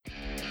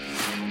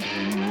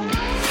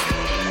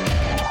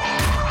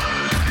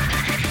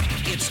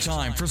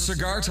time for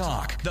Cigar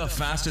Talk, the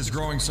fastest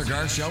growing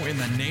cigar show in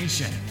the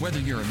nation. Whether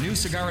you're a new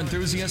cigar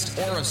enthusiast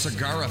or a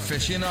cigar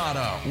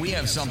aficionado, we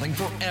have something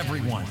for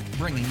everyone,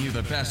 bringing you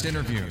the best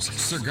interviews,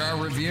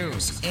 cigar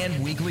reviews,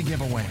 and weekly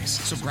giveaways.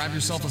 So grab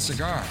yourself a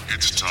cigar.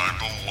 It's time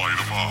to light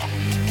 'em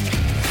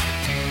up.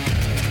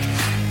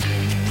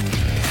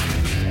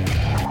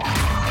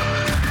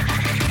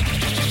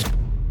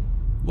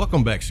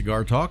 Welcome back,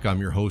 Cigar Talk. I'm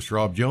your host,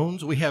 Rob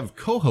Jones. We have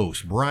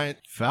co-host Bryant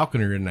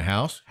Falconer in the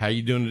house. How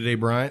you doing today,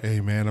 Bryant?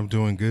 Hey, man, I'm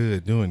doing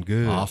good,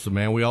 Awesome,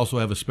 man. We also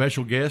have a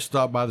special guest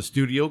stop by the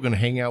studio, going to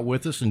hang out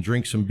with us and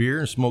drink some beer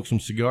and smoke some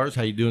cigars.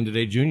 How you doing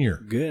today,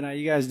 Junior? Good. How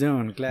you guys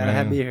doing?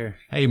 Glad to be here.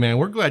 Hey, man,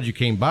 we're glad you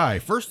came by.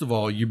 First of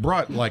all, you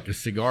brought like a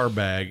cigar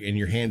bag and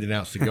you're handing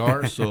out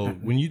cigars. So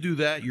when you do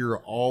that, you're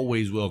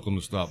always welcome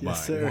to stop by.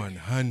 Sir.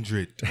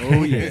 100.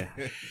 Oh, yeah.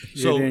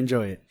 So- You're to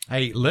enjoy it.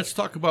 Hey, let's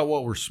talk about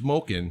what we're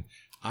smoking.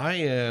 I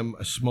am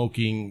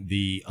smoking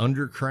the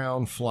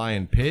Undercrown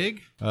Flying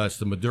Pig. It's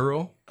the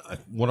Maduro,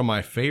 one of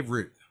my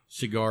favorite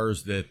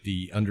cigars that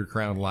the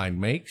Undercrown line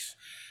makes.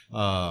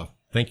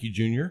 Thank you,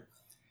 Junior.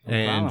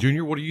 And problem.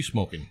 Junior, what are you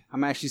smoking?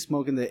 I'm actually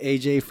smoking the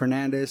AJ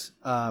Fernandez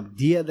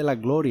Dia de la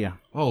Gloria.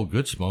 Oh,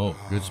 good smoke.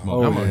 Good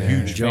smoke. Oh, I'm a yeah.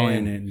 huge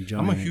Enjoying fan. it,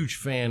 enjoying I'm a it. huge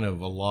fan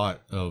of a lot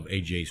of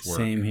AJ's work.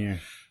 Same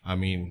here. I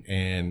mean,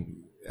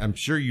 and I'm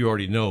sure you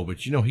already know,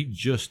 but you know, he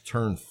just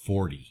turned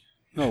 40.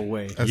 No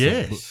way.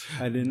 Yes.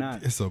 I did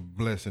not. It's a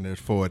blessing at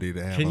 40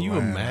 to have Can a you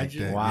line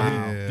imagine? Like that.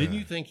 Wow. Yeah. Didn't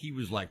you think he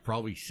was like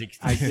probably 60,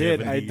 I did,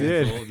 70 I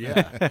years did. old?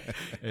 Yeah.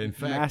 In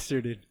fact,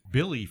 Mastered it.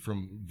 Billy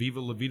from Viva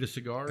La Vida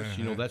Cigars, you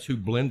Uh-huh. know, that's who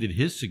blended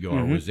his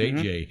cigar was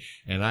AJ.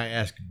 And I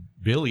asked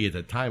Billy at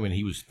the time, and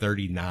he was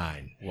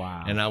 39.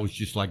 Wow. And I was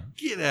just like,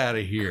 get out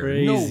of here.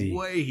 Crazy. No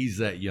way he's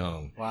that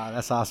young. Wow,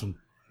 that's awesome.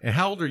 And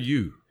how old are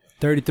you?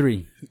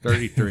 33.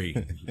 33.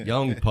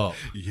 Young pup.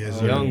 Yes,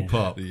 Young sir.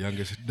 pup. The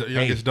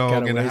youngest dog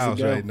got a in the ways to house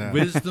go. right now.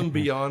 Wisdom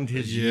beyond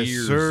his Yes,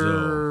 years. though.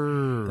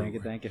 sir.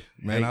 Thank you.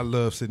 Man, I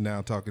love sitting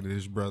down talking to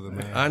this brother,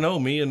 man. I know.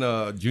 Me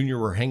and Junior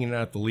were hanging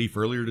out at the Leaf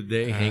earlier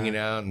today, hanging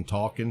out and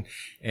talking.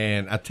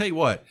 And I tell you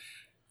what,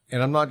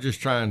 and I'm not just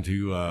trying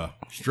to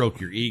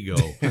stroke your ego,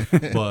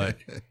 but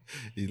At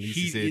least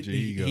he said your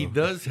ego. he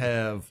does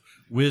have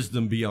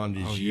wisdom beyond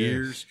his Oh, yes.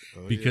 years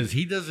Oh, because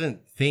he doesn't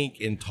think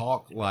and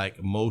talk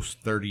like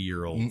most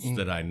 30-year-olds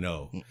that I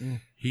know.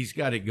 He's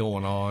got it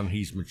going on.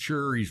 He's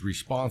mature. He's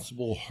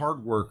responsible,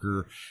 hard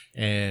worker,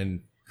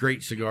 and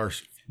great cigar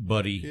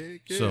buddy.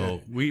 Heck yeah.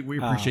 So we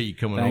appreciate you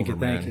coming over,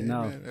 man. Thank you.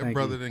 No, Man, that thank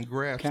brother you. done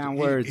grasped Kind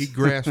it. words. He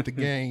grasped the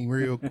game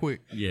real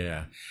quick.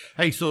 Yeah.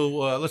 Hey, so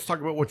let's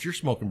talk about what you're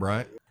smoking,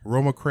 Bryant.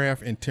 Roma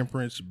Craft and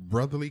Temperance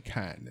Brotherly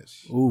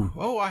Kindness. Ooh.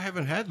 Oh, I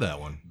haven't had that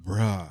one.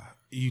 Bruh,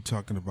 you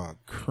talking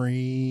about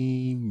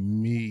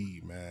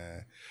creamy,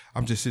 man.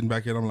 I'm just sitting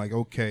back here and I'm like,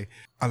 okay,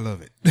 I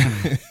love it.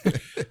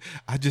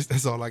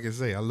 That's all I can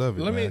say. I love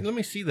it, Let man.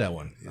 me see that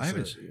one. I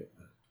haven't. sir.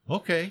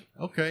 Okay.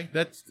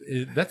 That's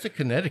a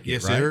Connecticut,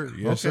 Yes, right? sir.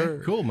 Yes, okay,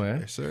 sir. Cool,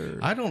 man. Yes, sir.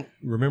 I don't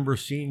remember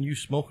seeing you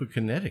smoke a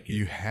Connecticut.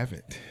 You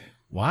haven't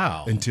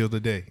Wow. until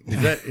today.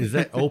 Is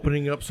that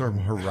opening up some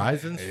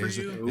horizons for It's,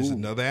 you? it's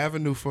another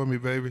avenue for me,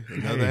 baby.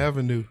 Another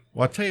avenue.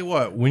 Well, I'll tell you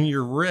what. When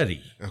you're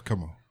ready, Oh,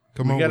 come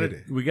on with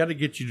it. we got to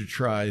get you to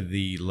try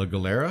the La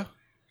Galera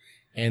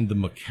and the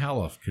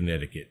McAuliffe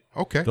Connecticut.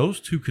 Okay. Those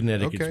two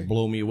Connecticutes Okay.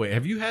 blow me away.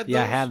 Have you had those?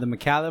 Yeah, I had the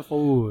McAuliffe.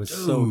 Oh, it's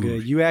so Dude.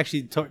 good. You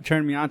actually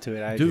turned me onto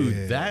it.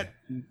 Dude,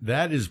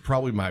 that is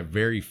probably my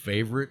very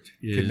favorite.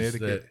 Is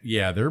Connecticut? That,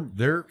 yeah,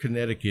 their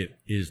Connecticut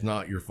is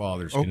not your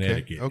father's Okay,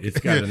 Connecticut. okay. It's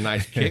got a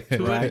nice kick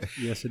to Right. it.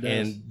 Yes, it does.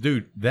 And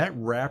dude, that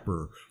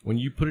wrapper when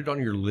you put it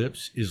on your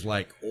lips is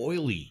like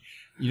oily.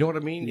 You know what I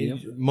mean? Yep.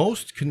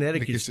 Most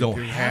Connecticut's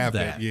don't have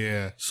that.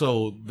 Yeah.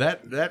 So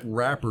that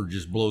wrapper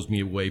just blows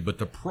me away. But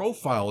the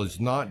profile is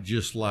not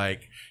just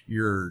like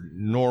your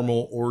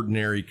normal,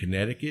 ordinary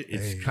Connecticut.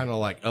 It's kind of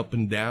like up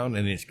and down,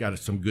 and it's got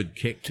some good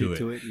kick to Kick it.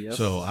 to it, yep.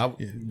 So Talk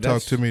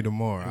that's- to me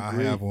tomorrow.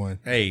 I have one.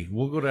 Hey,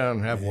 we'll go down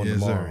and have one Yes,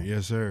 tomorrow. sir.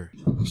 Yes, sir.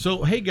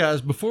 So, hey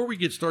guys, before we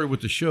get started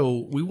with the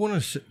show, we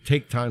want to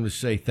take time to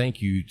say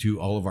thank you to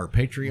all of our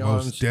Patreons.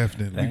 Most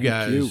definitely. You Thank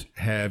guys you.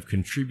 have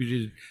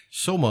contributed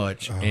so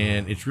much,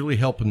 and it's really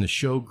helping the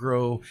show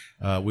grow.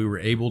 We were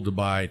able to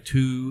buy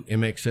 2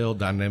 MXL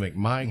dynamic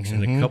mics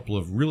and a couple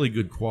of really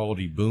good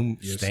quality boom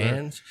sir.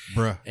 stands.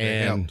 Bruh, that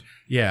and helped.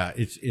 yeah,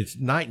 it's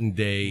night and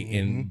day,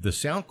 and the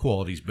sound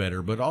quality's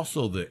better, but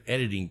also the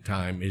editing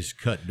time is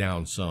cut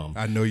down some.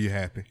 I know you're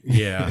happy.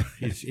 Yeah,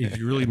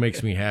 it really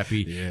makes me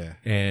happy. Yeah.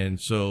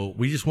 And so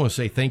we just want to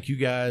say thank you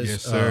guys.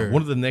 Yes, sir.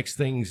 One of the next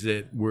things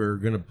that we're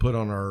going to put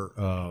on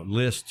our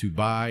list to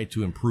buy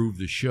to improve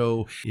the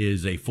show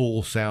is a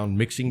full sound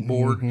mixing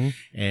board. Mm-hmm.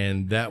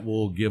 And that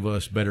will give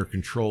us better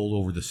control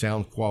over the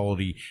sound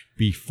quality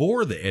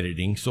before the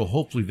editing. So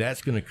hopefully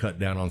that's going to cut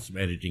down on some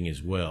editing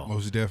as well.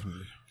 Most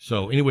definitely.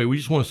 So anyway, we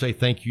just want to say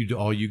thank you to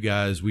all you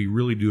guys. We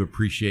really do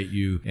appreciate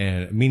you,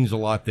 and it means a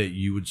lot that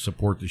you would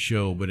support the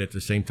show. But at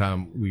the same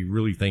time, we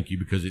really thank you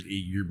because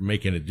you're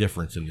making a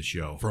difference in the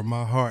show. From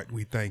my heart,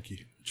 we thank you.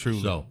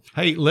 Truly. So,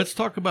 hey, let's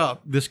talk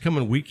about this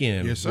coming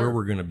weekend, Yes, sir. where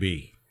we're going to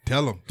be.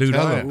 Tell them. Dude,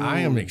 Tell I 'em.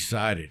 am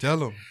excited. Tell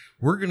them.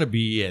 We're going to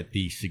be at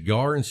the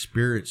Cigar and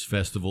Spirits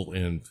Festival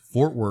in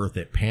Fort Worth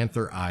at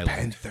Panther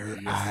Island. Panther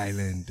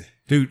Island.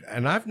 Dude,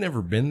 and I've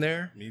never been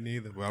there. Me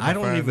neither. Well, I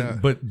don't find even,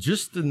 out. but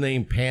just the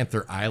name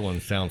Panther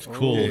Island sounds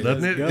cool, yeah,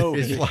 doesn't let's it? go.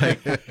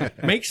 It's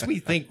like, makes me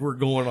think we're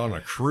going on a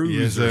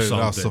cruise yes, or sir.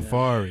 No, something.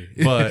 safari.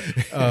 But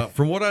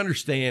from what I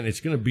understand, it's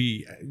going to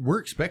be, we're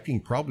expecting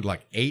probably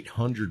like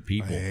 800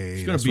 people. Hey,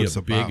 It's going that's to be what a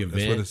it's big about. event.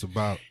 That's what it's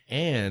about.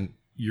 And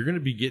you're going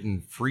to be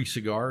getting free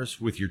cigars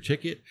with your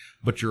ticket,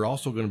 but you're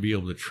also going to be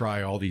able to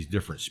try all these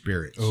different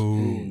spirits.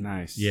 Ooh,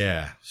 nice.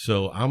 Yeah,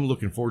 so I'm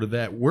looking forward to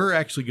that. We're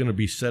actually going to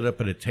be set up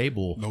at a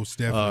table Most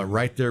definitely.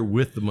 right there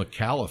with the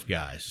McAuliffe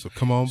guys. So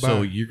come on by.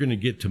 So you're going to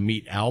get to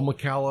meet Al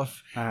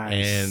McAuliffe Nice.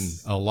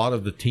 and a lot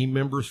of the team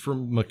members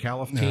from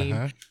McAuliffe team.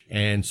 Uh-huh.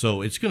 And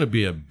so it's going to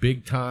be a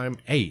big time.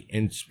 Hey,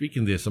 and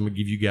speaking of this, I'm going to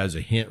give you guys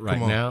a hint right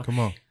Come on, now. come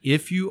on.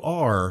 If you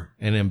are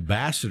an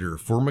ambassador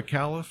for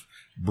McAuliffe,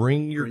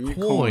 bring your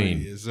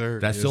coin. Yes, sir.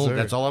 That's Yes, the only, sir.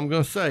 that's all I'm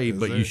going to say.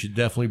 But sir. you should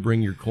definitely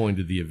bring your coin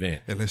to the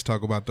event. And let's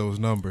talk about those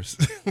numbers.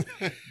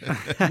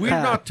 We're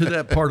not to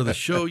that part of the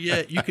show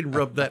yet. You can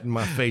rub that in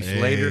my face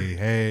later.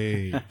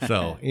 Hey.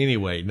 So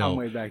anyway, no, I'm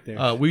way back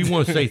there. we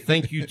want to say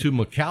thank you to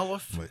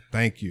McAuliffe. But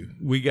thank you.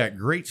 We got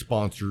great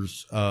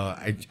sponsors.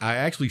 I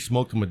actually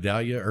smoked a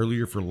Medallia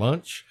earlier for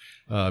lunch.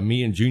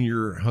 Me and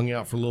Junior hung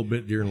out for a little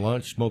bit during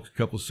lunch, smoked a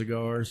couple of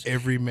cigars.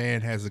 Every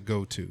man has a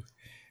go-to.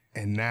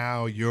 And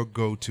now your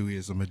go-to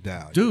is a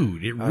medallion.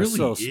 Dude, it really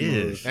so smooth.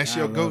 is. That's I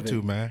your love go-to,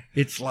 it. man.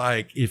 It's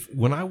like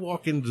when I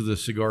walk into the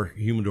cigar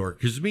humidor,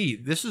 because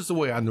this is the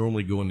way I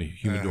normally go in the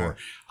humidor.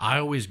 I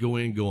always go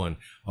in going,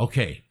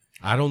 okay,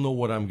 I don't know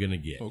what I'm going to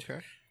get.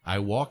 Okay. I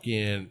walk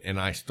in and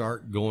I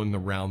start going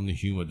around the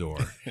humidor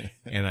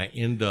and I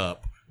end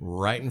up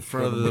right in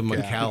front of the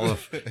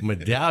McAuliffe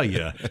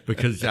Medallia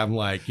because I'm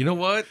like, you know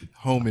what?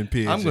 Home and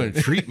pigeon. I'm going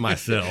to treat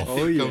myself.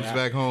 Oh, yeah. Comes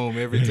back home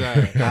every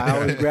time. I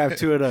always grab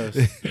 2 of those.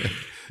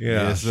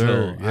 Yeah, Yes,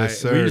 sir. So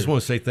Yes, we sir. just want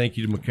to say thank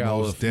you to Most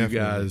McAuliffe. You definitely.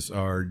 guys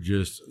are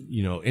just,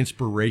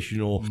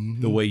 inspirational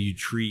Mm-hmm. the way you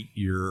treat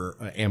your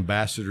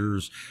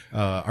ambassadors.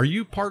 Are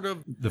you part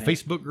of the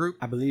Facebook group?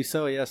 I believe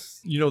so, yes.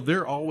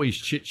 They're always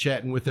chit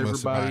chatting with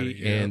What's about everybody it,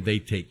 yeah. and they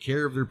take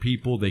care of their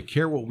people. They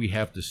care what we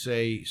have to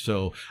say.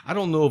 So I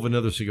don't know of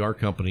another cigar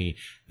company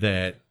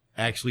that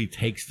actually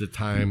takes the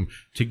time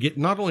to get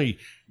not only,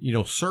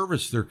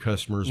 service their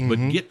customers, but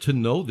get to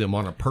know them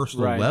on a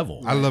personal Right.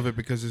 level. I love it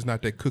because it's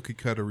not that cookie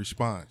cutter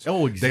response.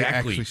 Oh, exactly. They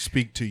actually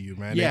speak to you,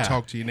 man. Yeah. They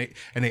talk to you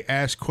and they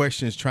ask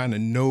questions trying to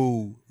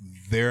know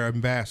their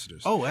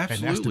ambassadors. Oh, And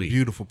that's the absolutely.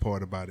 beautiful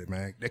part about it,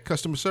 man. That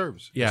customer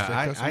service. It's that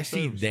Yeah, customer I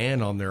see service.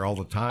 Dan on there all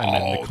the time,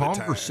 and All the the time.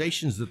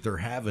 conversations that they're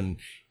having,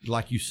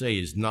 like you say,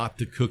 is not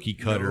the cookie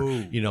cutter.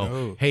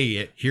 No.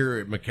 Hey, here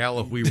at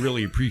McAuliffe, we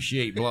really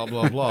appreciate blah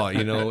blah blah.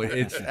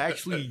 It's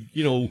actually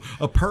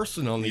a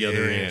person on the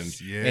other end,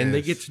 Yes, and they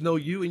yes. get to know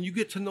you, and you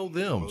get to know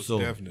them. Most so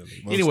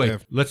definitely, most anyway,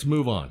 definitely. let's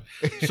move on.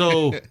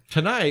 So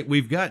tonight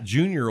we've got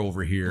Junior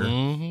over here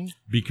Mm-hmm.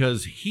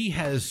 because he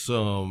has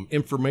some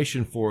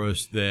information for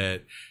us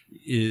that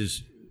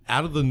is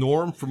out of the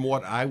norm from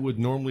what I would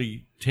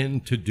normally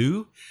tend to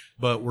do.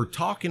 But we're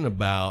talking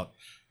about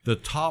the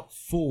top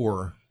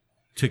 4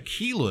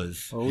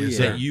 tequilas Oh, Yes,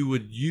 that sir. you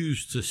would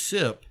use to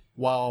sip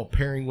while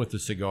pairing with a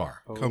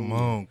cigar. Come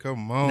on,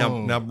 come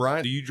on. Now,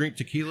 Brian, do you drink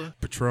tequila?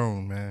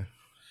 Patron, man.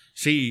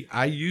 See,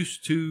 I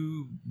used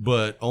to,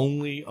 but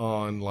only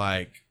on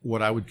like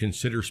what I would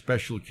consider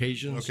special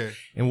occasions. Okay.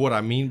 And what I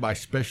mean by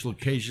special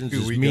occasions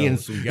Here is we me go. and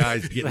some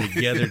guys getting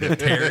together to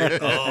tear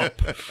it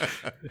up.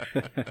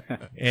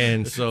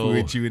 And so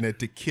With you in that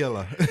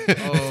tequila.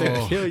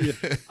 oh, Kill you.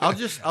 I'll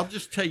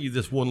just tell you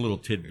this one little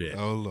tidbit.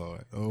 Oh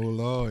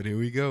Lord, here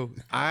we go.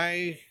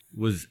 I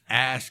was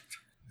asked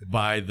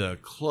by the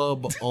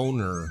club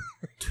owner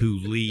to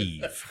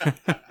leave.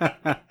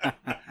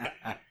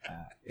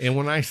 And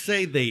when I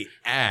say they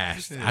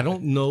asked, I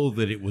don't know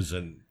that it was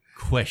a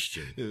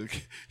question.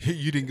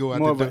 You didn't go out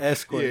More the of an door.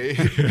 escort.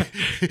 Yeah.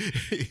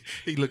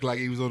 He looked like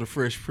he was on the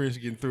Fresh Prince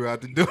getting through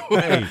out the door.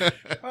 Hey,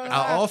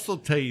 I'll also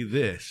tell you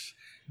this.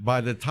 By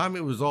the time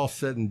it was all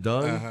said and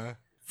done,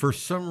 for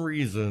some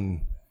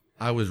reason,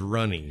 I was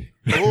running.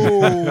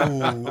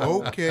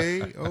 Oh,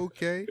 okay.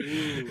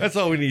 That's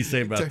all we need to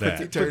say about He that.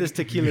 Put this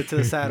tequila to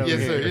the side over Yes,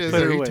 sir. here. Yes, Put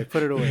sir. it away.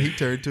 Put it away. He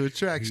turned to a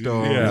track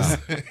star. Yeah.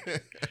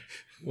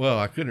 Well,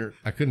 I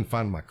couldn't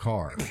find my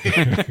car.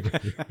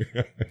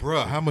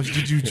 Bruh, how much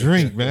did you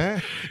drink,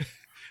 man?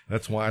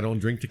 That's why I don't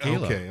drink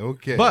tequila.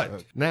 Okay.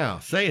 But now,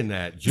 saying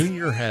that,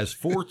 Junior has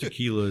 4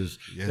 tequilas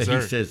Yes, that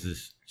sir. he says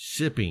is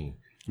sipping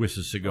with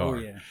a cigar. Oh,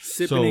 yeah.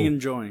 Sipping and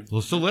enjoying.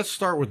 So let's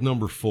start with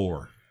number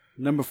 4.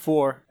 Number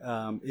 4,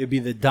 it'd be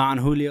the Don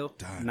Julio,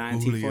 Don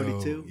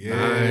 1942. Julio,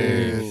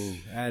 yes. Ooh,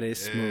 that is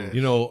smooth.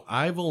 You know,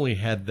 I've only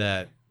had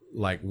that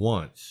like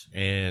once,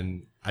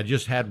 and I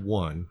just had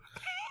one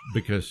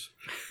because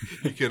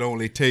You could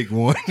only take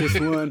one. Just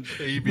one.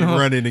 You'd be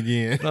running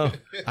again.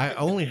 I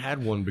only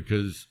had one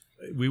because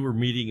we were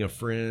meeting a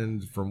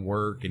friend from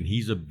work, and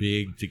he's a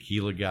big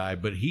tequila guy,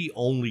 but he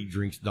only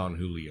drinks Don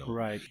Julio.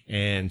 Right.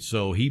 And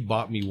so he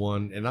bought me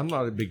one, and I'm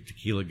not a big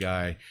tequila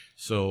guy,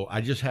 so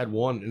I just had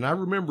one, and I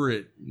remember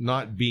it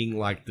not being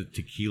like the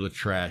tequila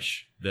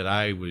trash that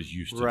I was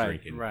used to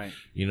drinking. Right.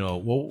 You know,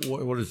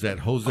 what is that?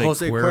 Jose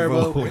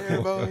Cuervo.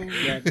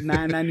 Cuervo. Yeah,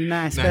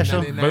 $9.99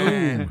 special.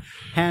 $9.99. Boom.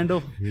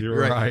 Handle. You're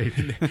right.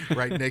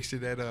 Right next to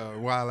that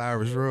Wild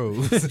Irish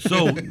Rose.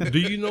 So, do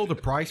you know the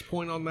price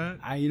point on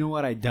that? You know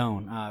what? I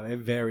don't. It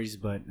varies,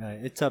 but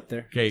it's up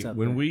there. Okay, It's up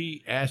when there.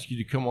 we ask you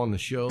to come on the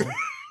show,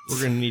 we're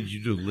going to need you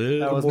to do a little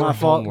That was more my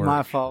fault, homework.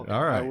 my fault.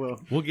 All right. I will.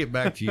 We'll get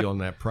back to you on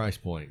that price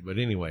point. But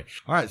anyway,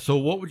 all right. So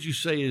what would you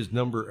say is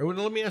number? Well,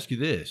 let me ask you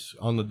this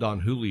on the Don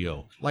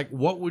Julio. Like,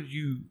 what would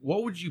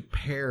you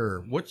pair?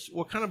 What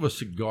kind of a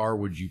cigar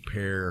would you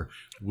pair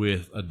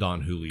with a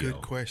Don Julio?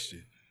 Good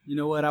question. You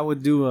know what? I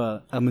would do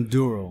a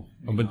Maduro.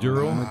 A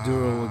Maduro? A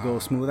Maduro would go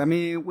smooth. I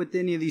mean, with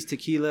any of these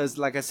tequilas,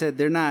 like I said,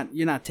 you're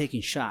not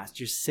taking shots.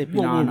 You're sipping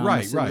Well, on them.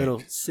 right, It's a right.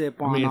 little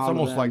sip on I mean, it's all of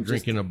almost them, like just-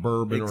 drinking a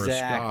bourbon or a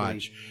Exactly.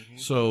 scotch.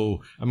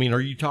 So, I mean, are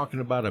you talking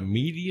about a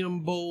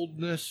medium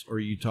boldness, or are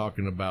you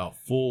talking about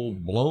full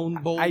blown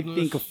boldness? I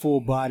think a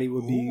full body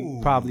would be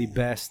probably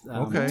best.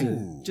 Okay.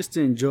 Just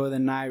to enjoy the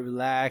night,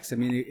 relax. I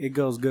mean, it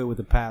goes good with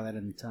the palate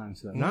and the tongue.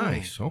 So.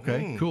 Nice.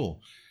 Okay, cool.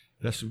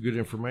 That's some good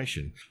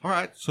information. All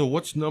right. So,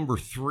 what's number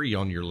 3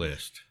 on your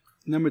list?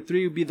 Number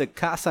 3 would be the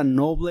Casa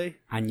Noble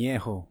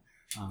Añejo.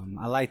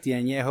 I like the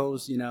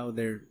Añejos. You know,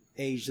 they're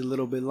aged a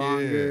little bit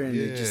longer, and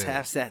it just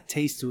has that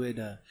taste to it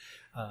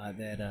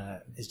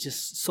that it's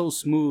just so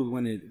smooth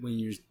when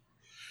you're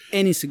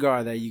any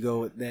cigar that you go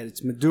with, that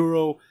it's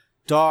Maduro,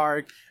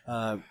 dark.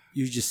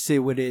 You just sit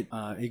with it.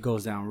 It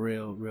goes down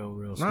real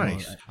smooth.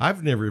 Nice.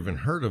 I've never even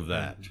heard of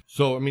that.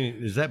 So, I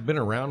mean, has that been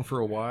around for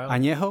a while?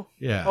 Añejo?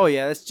 Yeah. Oh,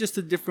 yeah. It's just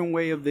a different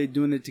way of they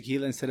doing the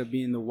tequila. Instead of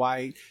being the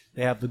white,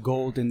 they have the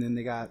gold, and then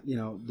they got,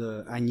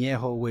 the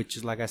Añejo, which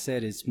is, like I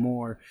said, it's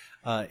more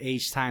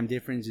age time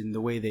difference in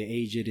the way they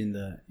age it in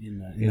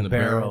the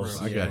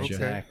barrels. I Yeah, gotcha.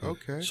 Exactly.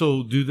 Okay.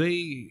 So do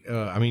they,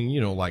 I mean,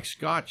 like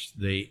Scotch,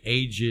 they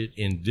age it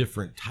in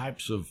different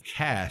types of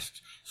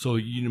casks. So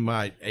you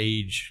might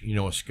age,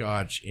 a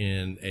Scotch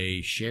in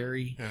a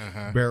sherry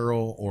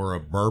barrel or a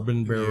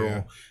bourbon barrel.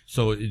 Yeah.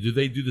 So do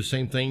they do the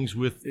same things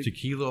with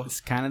tequila?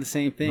 It's kind of the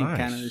same thing. Nice.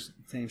 Kind of the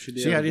same shit.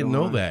 See, I didn't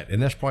know on. that. And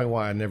that's probably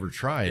why I never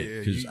try it, Yeah,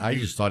 because I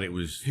just thought it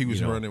was... He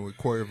was running with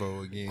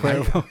Cuervo again.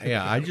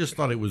 Yeah, I just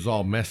thought it was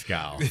all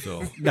mezcal.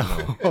 So No.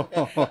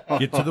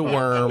 get to the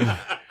worm.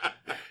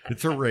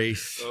 It's a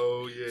race.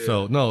 Oh, yeah.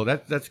 So, no,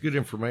 that's good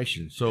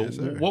information. So Yes,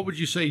 sir. what would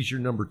you say is your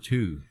number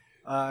 2?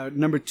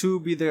 Number 2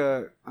 would be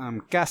the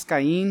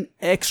Cascaín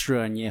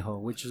Extra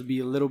Añejo, which would be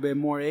a little bit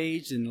more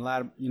aged and a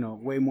lot of,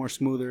 way more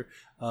smoother,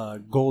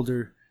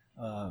 golden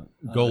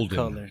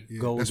color. Yeah,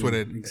 Golden, that's where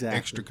that exactly.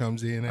 extra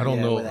comes in. I don't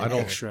Yeah, know. with that I don't.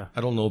 extra.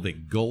 I don't know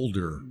that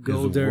golder is a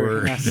Golder.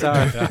 word.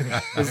 Sorry.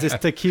 Because this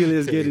tequila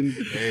is getting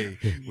Hey,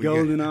 we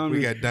golden got, on we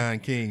me. got Don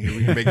King here.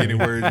 We can make any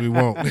words we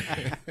want.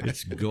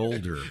 It's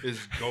golder.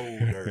 It's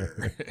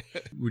golder.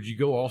 Would you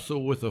go also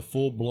with a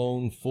full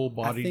blown, full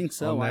body? I think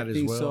so. On that I as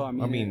think well? so. I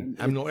mean,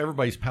 I know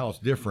everybody's palate's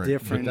different.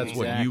 different, But that's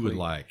what you would exactly.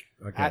 like.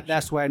 I gotcha.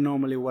 That's why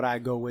normally what I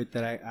go with,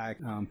 that I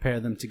pair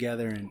them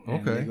together and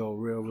Okay. they go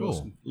real Cool.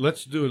 smooth.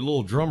 Let's do a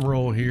little drum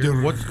roll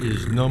here. What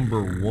is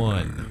number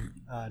 1?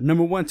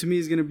 Number 1 to me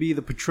is going to be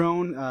the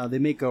Patron. They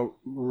make a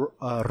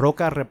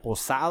Roca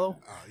Reposado.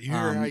 You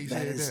hear how he that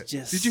said is that?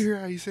 just- Did you hear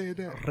how he said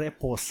that?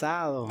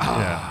 Reposado.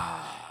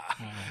 Yeah.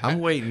 I'm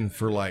waiting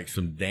for like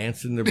some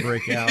dancing to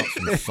break out,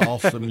 some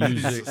salsa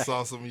music.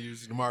 Salsa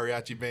music, the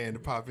mariachi band to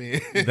pop in.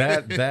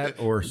 that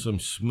or some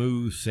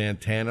smooth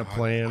Santana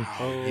playing.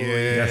 Oh,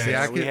 yeah. See,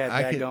 I we could- had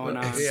I that could- going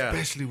on. yeah.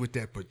 Especially with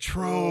that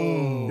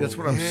Patron. That's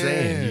what I'm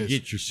saying. You Yes.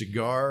 get your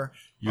cigar,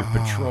 your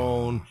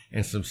Patron,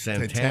 and some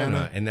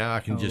Santana, and now I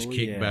can just Oh,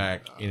 kick yeah.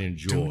 back and Do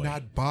enjoy.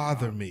 not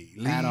bother me.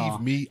 At all.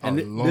 Leave me and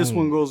alone. this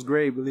one goes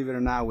great, believe it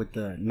or not, with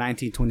the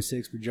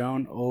 1926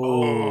 Patron.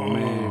 Oh,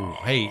 man.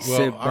 Hey, well,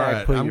 Sit all back,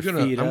 right. put I'm your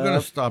gonna feet I'm gonna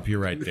up. stop you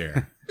right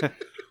there.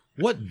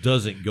 What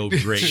doesn't go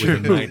great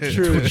with a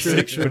True,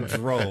 1926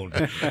 Patron?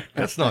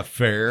 That's not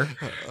fair.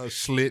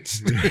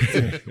 Slits.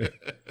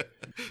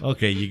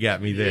 Okay, you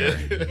got me there.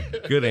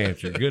 Good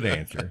answer. Good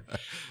answer.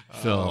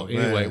 So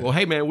anyway, well,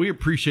 hey man, we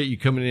appreciate you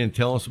coming in and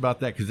telling us about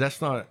that, because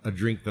that's not a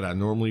drink that I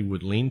normally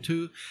would lean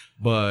to.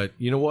 But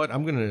you know what?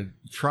 I'm gonna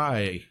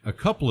try a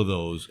couple of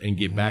those and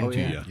get back to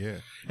you. Yeah.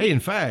 Hey, in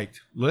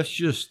fact, let's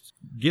just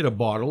get a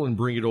bottle and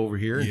bring it over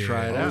here and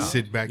try it out.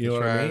 Sit back You know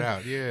and what I try mean? it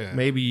out.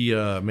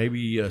 Yeah.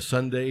 Maybe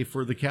Sunday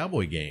for the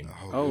Cowboy game.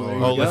 Oh, there Oh, you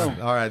go.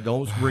 listen. All right,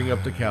 don't bring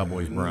up the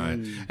Cowboys,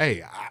 Brian.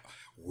 Hey,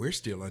 We're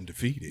still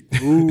undefeated.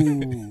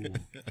 Ooh.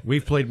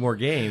 We've played more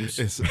games.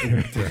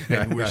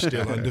 And we're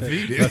still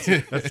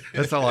undefeated.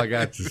 That's all I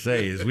got to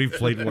say is we've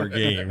played more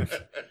games.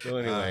 So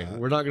anyway,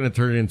 we're not going to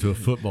turn it into a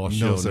football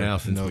show now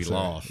since we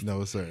lost.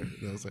 No, sir.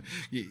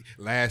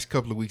 Last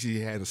couple of weeks, he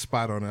had a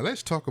spot on there.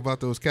 Let's talk about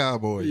those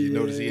Cowboys. You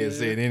notice he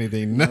hasn't said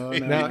anything.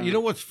 Now, you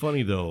know what's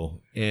funny, though?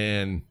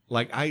 And,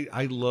 like,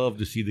 I love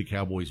to see the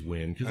Cowboys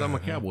win because I'm a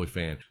Cowboy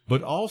fan.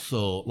 But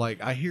also,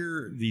 like, I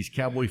hear these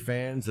Cowboy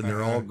fans and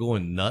they're all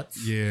going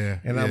nuts. Yeah.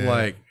 And I'm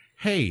like,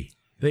 hey,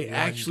 they One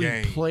actually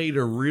game. played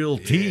a real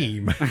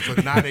team. So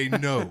now they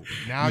know.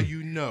 Now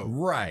you know.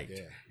 Right.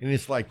 Yeah. And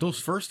it's like those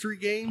first 3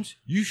 games,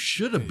 you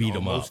should have beat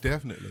them up. Most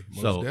definitely.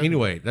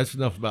 Anyway, that's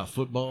enough about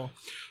football.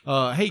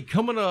 Hey,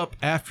 coming up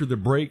after the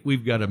break,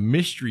 we've got a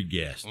mystery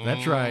guest.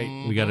 That's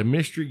right. We got a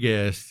mystery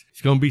guest.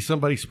 It's going to be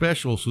somebody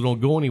special, so don't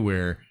go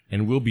anywhere.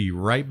 And we'll be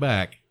right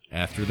back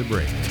after the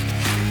break.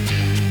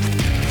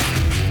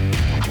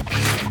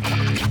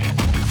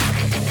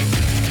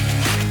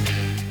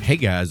 Hey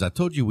guys, I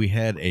told you we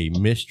had a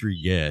mystery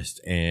guest,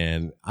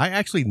 and I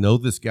actually know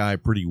this guy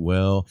pretty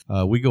well.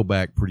 We go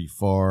back pretty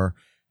far.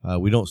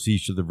 We don't see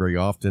each other very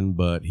often,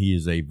 but he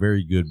is a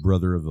very good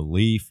brother of the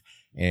Leaf,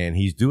 and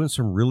he's doing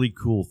some really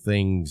cool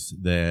things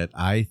that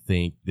I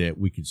think that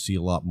we could see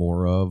a lot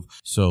more of.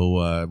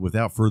 So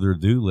without further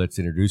ado, let's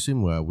introduce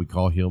him. We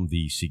call him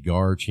the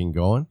Cigar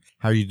Chingon.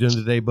 How are you doing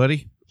today,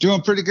 buddy?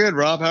 Doing pretty good,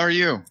 Rob. How are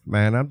you?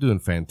 Man, I'm doing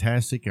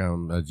fantastic.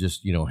 I'm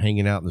just,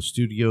 hanging out in the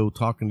studio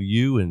talking to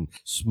you and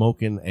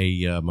smoking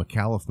a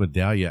McAuliffe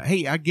Medallia.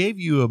 Hey, I gave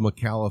you a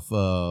McAuliffe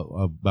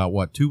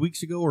about, 2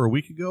 weeks ago or a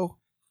week ago?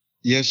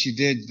 Yes, you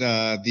did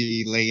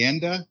the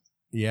Leyenda.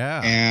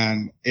 Yeah.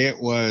 And it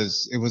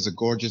was a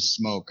gorgeous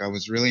smoke. I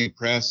was really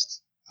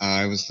impressed.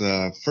 It was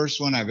the first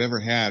one I've ever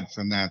had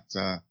from that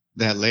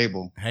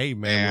label. Hey,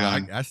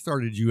 man, I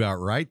started you out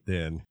right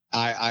then.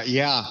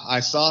 I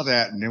saw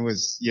that, and it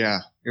was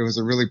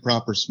a really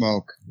proper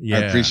smoke. Yeah. I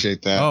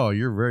appreciate that. Oh,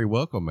 you're very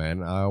welcome,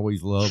 man. I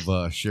always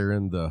love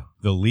sharing the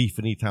Leaf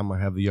anytime I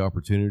have the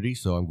opportunity,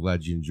 so I'm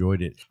glad you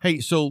enjoyed it. Hey,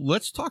 so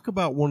let's talk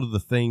about one of the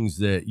things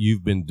that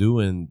you've been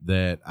doing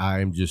that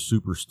I'm just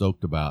super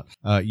stoked about.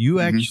 You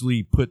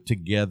actually put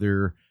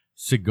together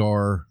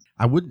cigar.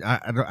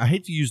 I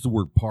hate to use the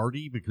word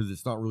party because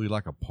it's not really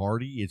like a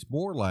party. It's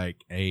more like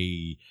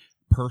a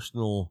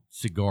personal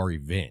cigar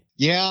event.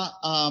 Yeah,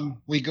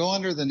 we go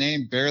under the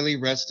name Barely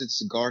Rested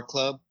Cigar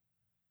Club,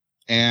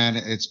 and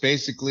it's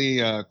basically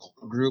a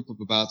group of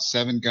about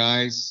 7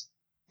 guys,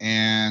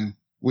 and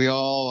we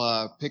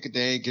all pick a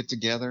day, get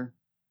together,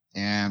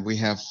 and we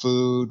have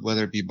food,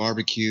 whether it be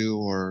barbecue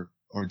or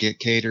get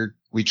catered.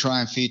 We try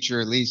and feature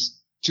at least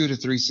 2 to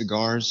 3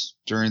 cigars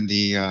during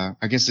the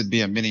I guess it'd be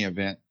a mini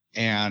event,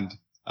 and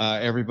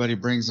everybody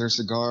brings their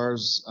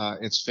cigars.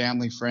 It's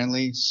family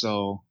friendly,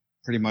 so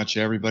pretty much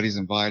everybody's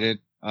invited.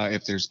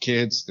 If there's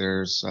kids,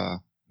 there's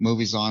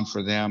movies on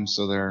for them,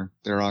 so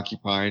they're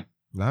occupied.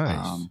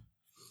 Nice.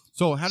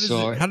 So how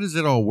does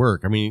it all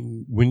work? I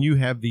mean, when you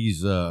have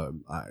these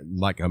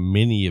like a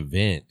mini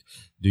event,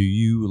 do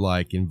you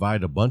like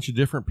invite a bunch of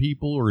different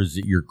people, or is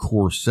it your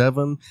core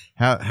 7?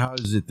 How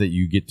is it that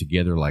you get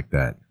together like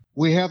that?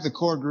 We have the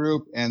core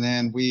group, and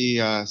then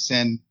we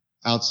send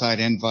outside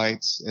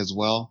invites as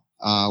well.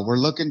 We're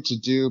looking to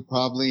do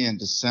probably in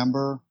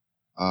December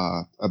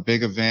a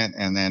big event,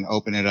 and then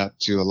open it up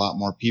to a lot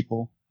more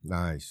people.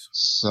 Nice.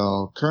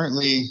 So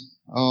currently,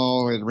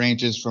 it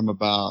ranges from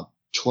about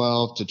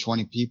 12 to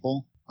 20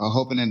 people.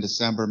 Hoping in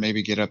December,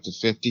 maybe get up to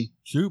 50.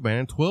 Shoot,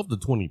 man, 12 to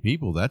 20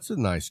 people. That's a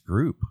nice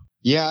group.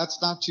 Yeah,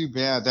 it's not too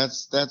bad.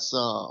 That's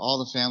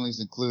all the families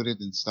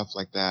included and stuff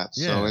like that.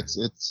 Yeah.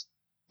 So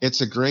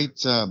it's a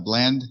great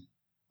blend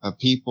of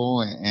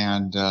people,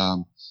 and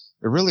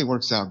it really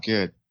works out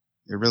good.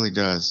 It really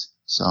does.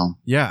 So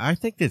yeah, I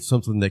think that's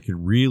something that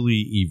could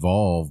really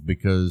evolve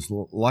because,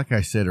 like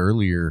I said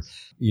earlier,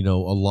 a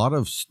lot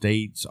of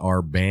states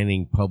are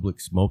banning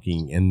public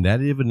smoking, and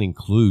that even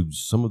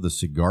includes some of the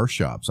cigar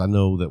shops. I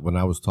know that when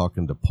I was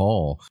talking to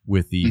Paul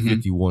with the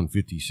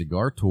 5150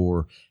 Cigar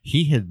Tour,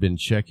 he had been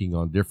checking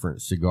on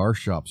different cigar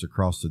shops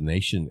across the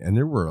nation, and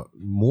there were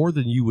more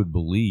than you would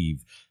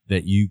believe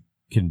that you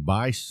can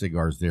buy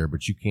cigars there,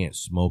 but you can't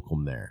smoke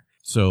them there.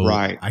 So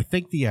right. I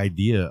think the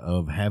idea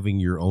of having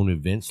your own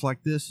events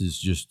like this is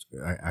just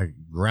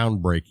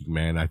groundbreaking,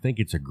 man. I think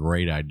it's a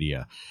great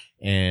idea.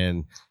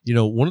 And,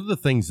 one of the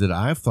things that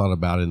I've thought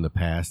about in the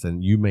past,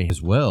 and you may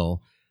as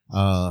well,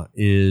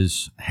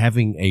 is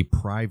having a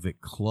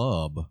private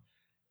club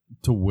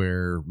to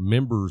where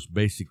members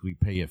basically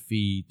pay a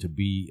fee to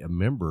be a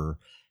member,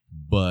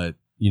 but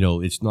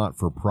it's not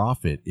for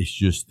profit. It's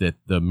just that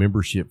the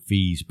membership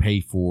fees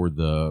pay for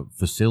the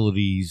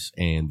facilities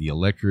and the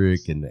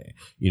electric and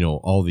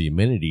all the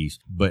amenities,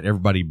 but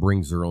everybody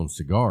brings their own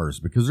cigars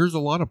because there's a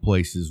lot of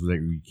places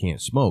that you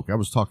can't smoke. I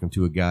was talking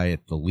to a guy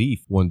at the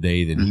Leaf one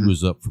day that he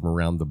was up from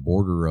around the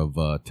border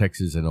of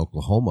Texas and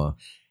Oklahoma,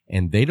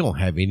 and they don't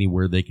have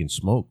anywhere they can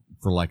smoke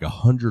for like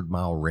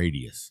 100-mile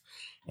radius.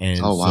 And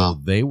Oh, wow.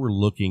 so they were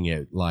looking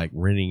at like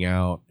renting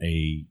out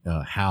a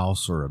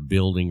house or a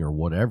building or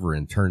whatever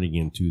and turning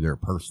into their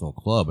personal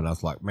club. And I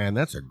was like, man,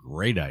 that's a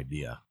great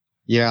idea.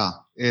 Yeah,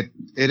 it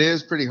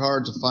is pretty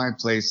hard to find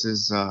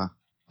places.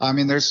 I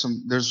mean, there's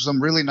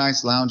some really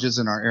nice lounges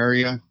in our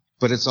area,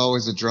 but it's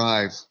always a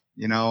drive,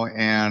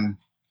 and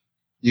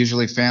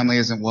usually family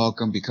isn't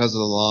welcome because of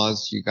the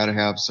laws. You got to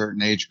have a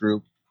certain age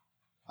group.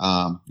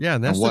 Yeah,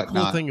 and that's the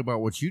cool thing about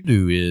what you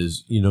do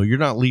is, you're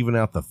not leaving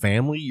out the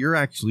family. You're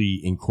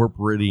actually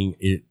incorporating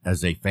it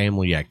as a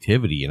family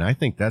activity, and I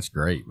think that's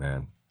great,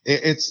 man.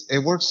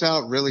 It works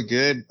out really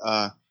good.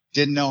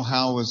 Didn't know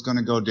how it was going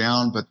to go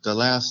down, but the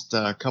last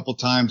couple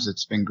times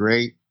it's been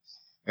great.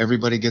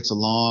 Everybody gets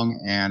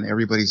along and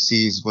everybody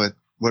sees what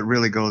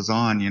really goes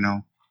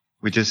on.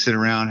 We just sit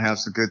around, have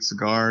some good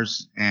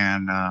cigars,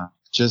 and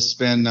just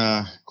spend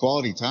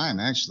quality time.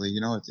 Actually,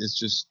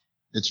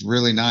 it's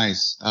really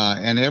nice.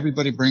 And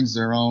everybody brings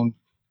their own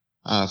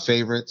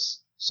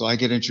favorites, so I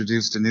get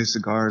introduced to new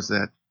cigars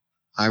that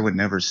I would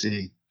never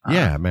see.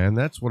 Yeah, man,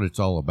 that's what it's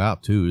all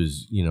about too,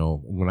 is,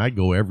 when I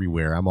go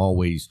everywhere, I'm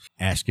always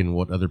asking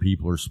what other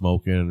people are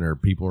smoking, or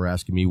people are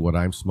asking me what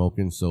I'm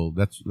smoking. So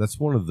that's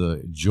one of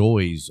the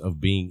joys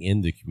of being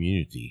in the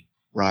community.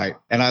 Right.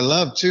 And I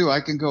love too, I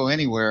can go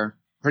anywhere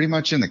pretty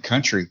much in the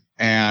country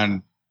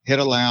and hit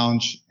a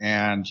lounge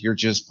and you're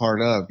just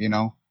part of,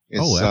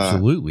 It's,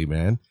 absolutely,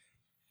 man.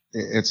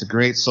 It's a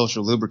great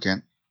social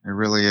lubricant. It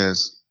really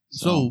is.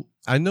 So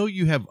I know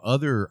you have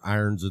other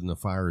irons in the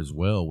fire as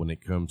well when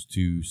it comes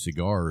to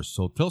cigars.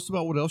 So tell us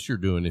about what else you're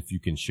doing, if you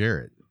can share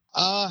it.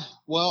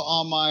 Well,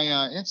 on my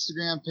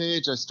Instagram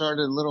page, I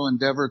started a little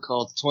endeavor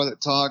called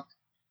Toilet Talk.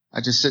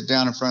 I just sit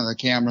down in front of the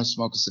camera,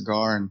 smoke a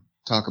cigar, and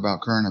talk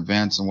about current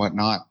events and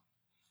whatnot.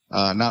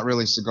 Not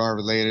really cigar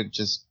related,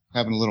 just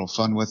having a little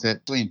fun with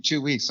it. In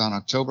 2 weeks, on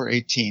October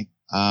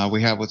 18th,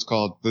 we have what's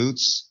called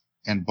Boots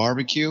and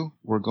Barbecue.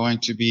 We're going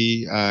to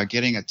be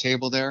getting a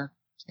table there.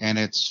 And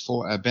it's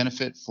for a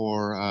benefit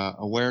for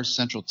Aware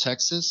Central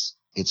Texas.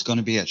 It's going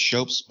to be at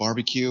Shope's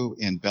Barbecue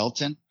in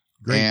Belton.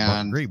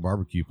 Great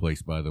barbecue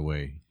place, by the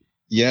way.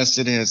 Yes,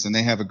 it is. And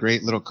they have a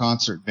great little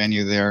concert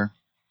venue there.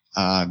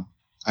 I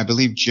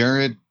believe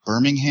Jared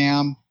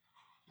Birmingham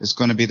is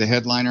going to be the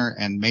headliner,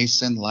 and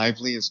Mason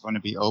Lively is going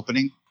to be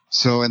opening.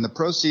 So, and the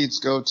proceeds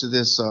go to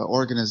this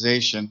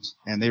organization,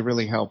 and they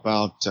really help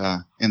out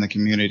in the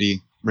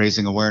community,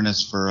 raising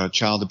awareness for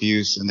child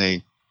abuse, and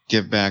they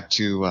give back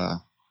to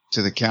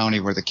the county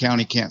where the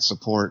county can't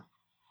support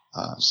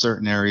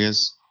certain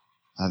areas.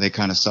 They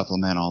kind of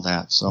supplement all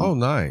that. So, oh,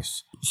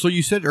 nice. So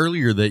you said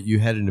earlier that you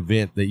had an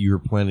event that you were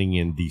planning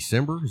in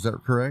December. Is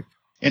that correct?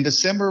 In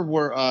December,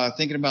 we're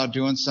thinking about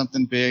doing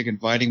something big,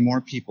 inviting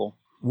more people.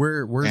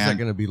 Where's that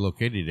going to be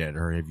located at,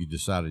 or have you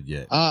decided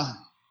yet?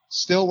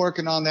 Still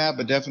working on that,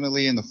 but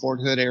definitely in the Fort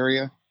Hood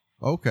area.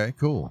 Okay,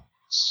 cool.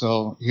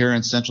 So here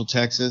in Central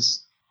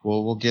Texas.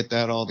 We'll get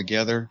that all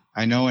together.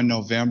 I know in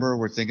November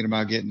we're thinking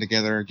about getting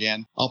together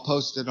again. I'll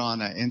post it on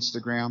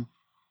Instagram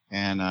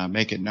and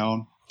make it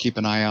known. Keep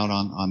an eye out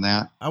on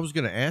that. I was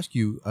going to ask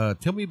you,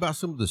 tell me about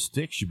some of the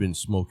sticks you've been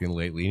smoking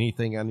lately.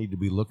 Anything I need to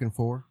be looking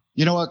for?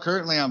 You know what?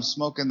 Currently I'm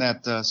smoking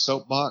that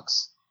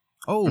soapbox.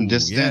 Oh, from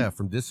Dissident. Yeah,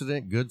 from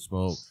Dissident. Good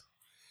smoke.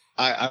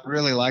 I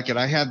really like it.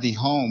 I had the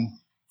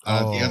Home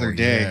the other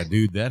day. Yeah,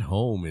 dude, that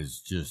Home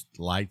is just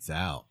lights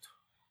out.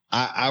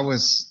 I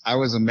was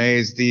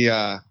amazed.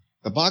 The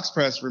box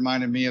press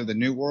reminded me of the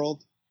New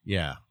World.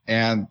 Yeah.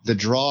 And the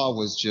draw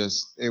was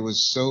it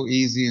was so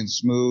easy and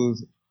smooth.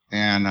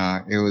 And,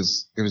 it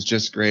was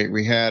just great.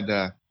 We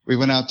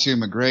went out to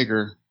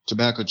McGregor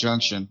Tobacco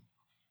Junction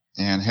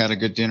and had a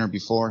good dinner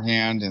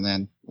beforehand, and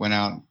then went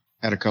out and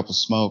had a couple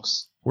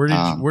smokes. Where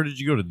did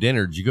you go to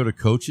dinner? Did you go to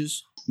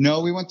Coach's?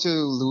 No, we went to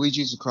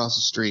Luigi's across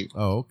the street.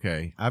 Oh,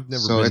 okay. I've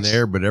never been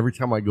there, but every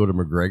time I go to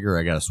McGregor,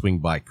 I got to swing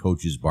by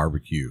Coach's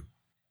Barbecue.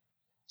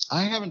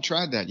 I haven't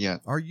tried that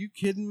yet. Are you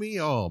kidding me?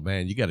 Oh,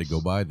 man, you got to go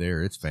by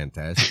there. It's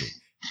fantastic.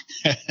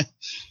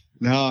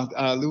 No,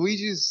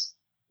 Luigi's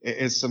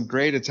is some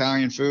great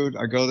Italian food.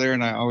 I go there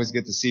and I always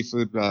get the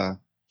seafood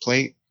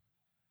plate.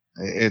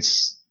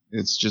 It's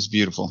just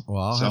beautiful.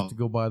 Well, I'll have to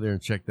go by there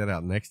and check that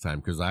out next time,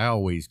 because I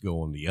always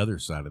go on the other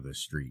side of the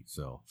street.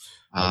 So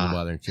I'll go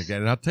by there and check that.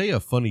 And I'll tell you a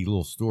funny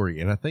little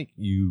story, and I think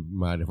you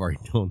might have already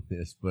known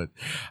this, but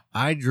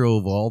I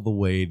drove all the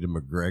way to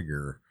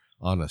McGregor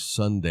on a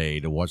Sunday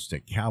to watch the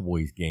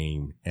Cowboys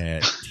game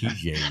at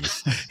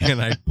TJ's.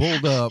 And I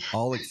pulled up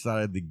all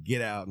excited to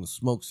get out and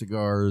smoke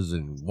cigars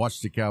and watch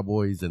the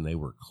Cowboys, and they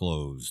were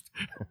closed.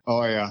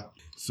 Oh, yeah.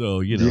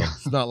 So,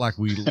 It's not like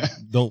we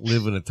don't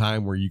live in a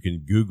time where you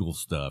can Google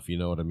stuff. You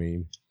know what I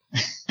mean?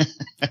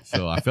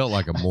 So I felt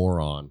like a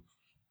moron.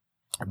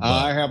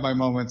 I have my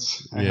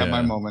moments.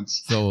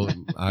 So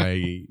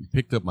I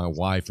picked up my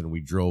wife and we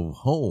drove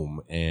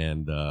home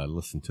and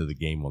listened to the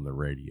game on the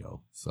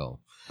radio. So,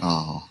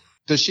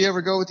 does she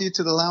ever go with you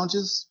to the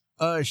lounges?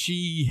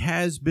 She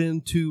has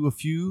been to a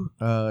few.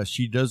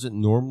 She doesn't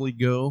normally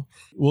go.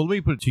 Well, let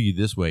me put it to you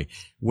this way.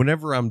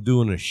 Whenever I'm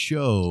doing a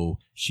show,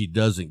 she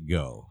doesn't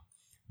go.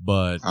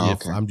 But Oh,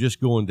 if okay. I'm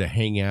just going to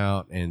hang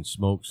out and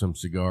smoke some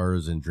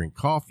cigars and drink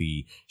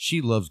coffee,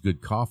 she loves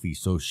good coffee,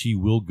 so she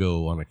will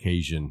go on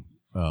occasion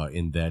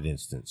in that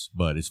instance.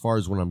 But as far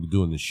as when I'm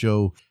doing the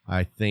show,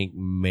 I think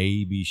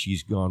maybe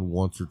she's gone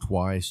once or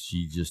twice.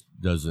 She just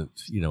doesn't,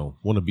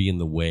 want to be in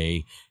the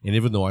way. And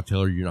even though I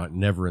tell her you're not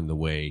never in the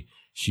way,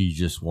 she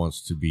just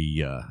wants to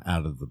be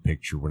out of the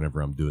picture whenever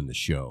I'm doing the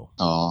show.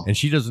 Oh, And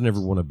she doesn't ever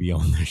want to be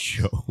on the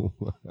show.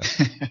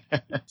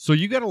 So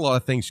you got a lot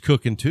of things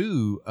cooking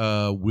too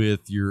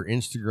with your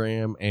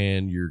Instagram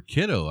and your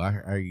kiddo.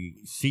 I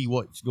see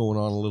what's going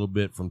on a little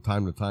bit from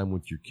time to time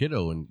with your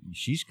kiddo, and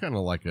she's kind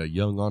of like a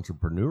young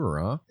entrepreneur,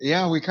 huh?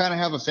 yeah, we kind of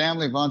have a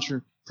family of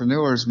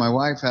entrepreneurs. My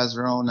wife has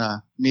her own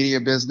media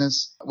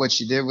business. What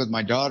she did with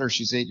my daughter,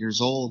 she's 8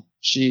 years old.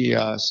 She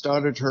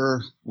started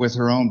her with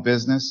her own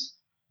business,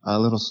 a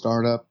little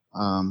startup.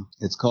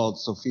 It's called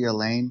Sophia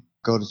Lane.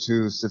 Go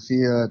to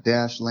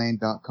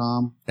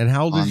sophia-lane.com. And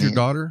how old is On your the-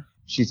 daughter?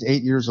 She's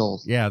 8 years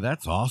old. Yeah,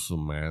 that's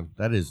awesome, man.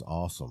 That is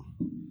awesome.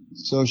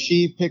 So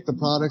she picked the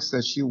products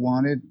that she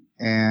wanted,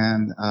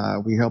 and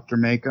we helped her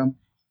make them.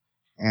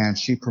 And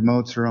she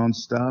promotes her own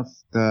stuff.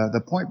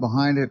 The point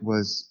behind it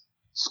was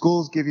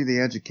schools give you the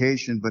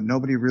education, but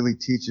nobody really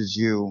teaches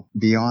you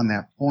beyond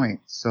that point.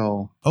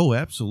 So Oh,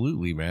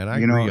 absolutely, man. I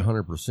You agree know,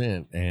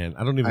 100%. And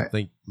I don't even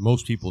think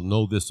most people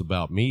know this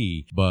about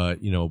me, but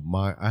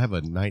I have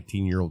a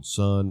 19-year-old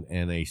son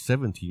and a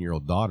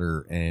 17-year-old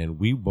daughter, and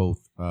we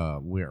both,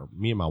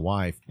 me and my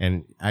wife,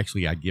 and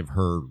actually I give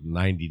her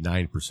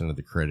 99% of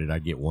the credit. I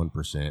get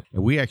 1%.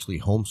 And we actually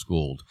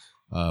homeschooled.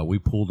 We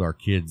pulled our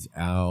kids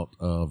out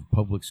of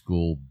public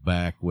school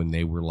back when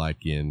they were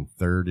like in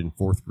 3rd and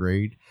 4th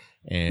grade.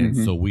 And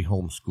so we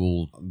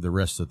homeschooled the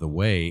rest of the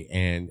way.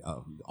 And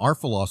our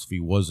philosophy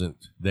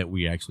wasn't that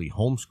we actually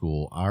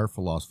homeschool. Our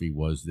philosophy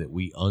was that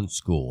we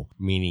unschool,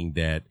 meaning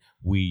that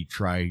we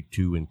try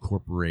to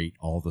incorporate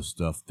all the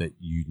stuff that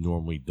you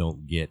normally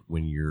don't get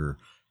when you're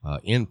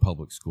in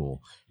public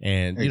school.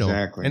 And,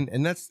 Exactly.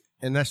 and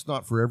that's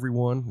not for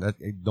everyone.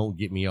 Don't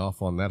get me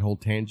off on that whole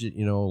tangent.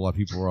 A lot of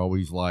people are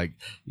always like,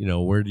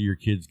 where do your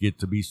kids get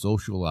to be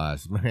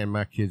socialized? Man,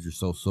 my kids are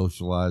so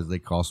socialized, they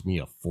cost me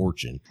a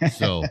fortune.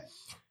 So,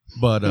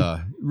 but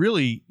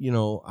really,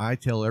 I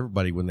tell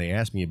everybody when they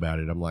ask me about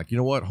it, I'm like, you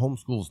know what?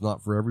 Homeschool's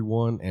not for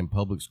everyone, and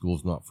public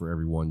school's not for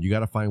everyone. You got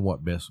to find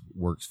what best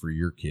works for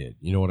your kid.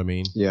 You know what I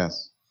mean?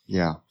 yes,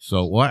 yeah.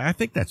 So, well, I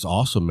think that's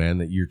awesome, man,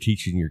 that you're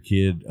teaching your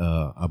kid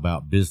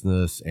about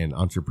business and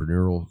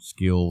entrepreneurial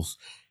skills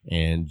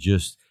and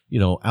just,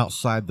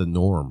 outside the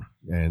norm.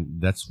 And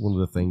that's one of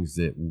the things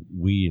that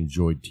we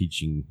enjoyed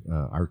teaching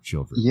our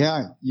children.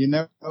 Yeah, you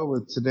never know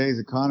with today's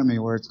economy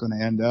where it's going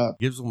to end up.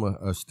 Gives them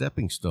a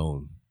stepping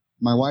stone.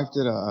 My wife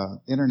did a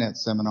internet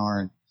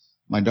seminar, and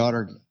my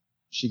daughter,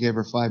 she gave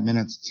her 5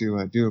 minutes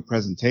to do a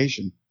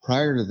presentation.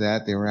 Prior to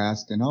that, they were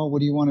asking, "Oh, what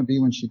do you want to be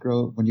when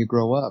you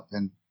grow up?"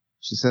 And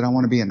she said, "I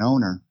want to be an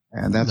owner."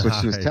 And that's what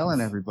she was Nice. telling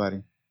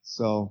everybody.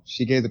 So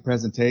she gave the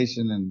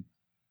presentation, and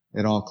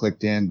it all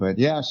clicked in. But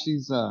yeah,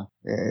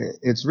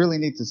 it's really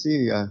neat to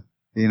see.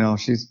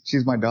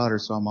 She's my daughter,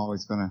 so I'm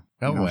always gonna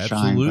Oh,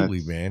 shine. absolutely,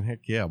 But man.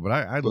 Heck yeah. But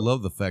I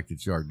love the fact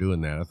that you are doing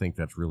that. I think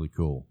that's really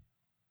cool.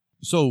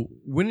 So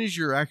when is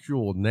your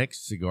actual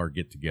next cigar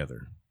get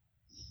together?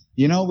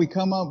 we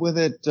come up with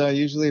it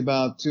usually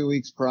about 2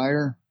 weeks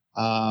prior.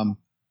 The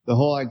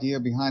whole idea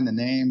behind the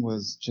name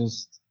was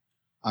just,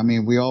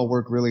 we all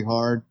work really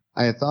hard.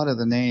 I had thought of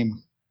the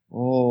name,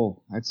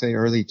 I'd say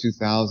early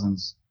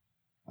 2000s.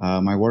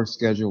 My work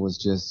schedule was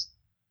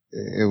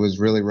it was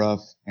really rough,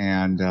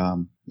 and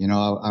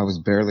I was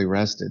barely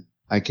rested.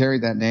 I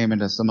carried that name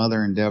into some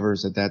other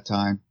endeavors at that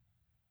time,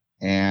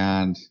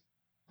 and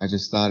I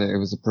just thought it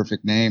was a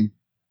perfect name.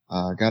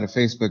 Got a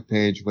Facebook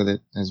page with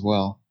it as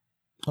well.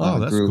 Oh,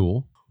 that's group.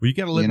 cool. Well, you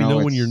got to let You me know, know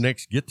when it's- your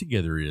next get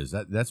together is.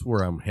 That's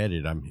where I'm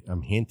headed.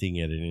 I'm hinting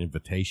at an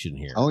invitation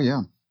here. Oh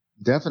yeah,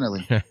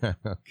 definitely,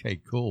 Okay,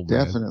 cool,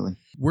 man. definitely.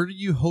 Where do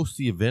you host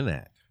the event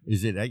at?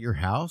 Is it at your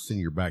house, in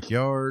your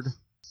backyard?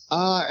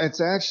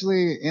 It's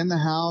actually in the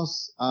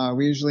house.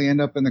 We usually end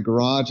up in the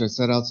garage. I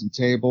set out some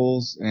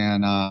tables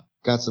and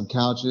got some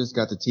couches,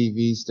 got the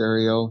TV,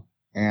 stereo,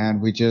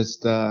 and we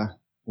just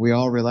we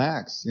all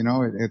relax.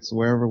 It's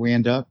wherever we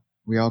end up.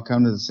 We all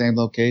come to the same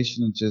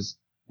location and just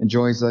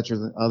enjoy each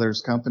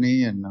other's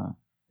company and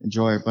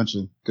enjoy a bunch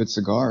of good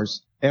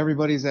cigars.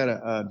 Everybody's at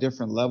a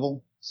different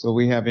level, so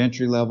we have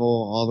entry level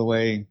all the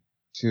way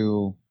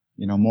to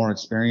more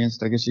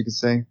experienced, I guess you could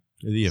say.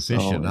 The So-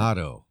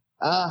 aficionado.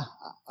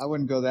 I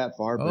wouldn't go that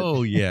far. But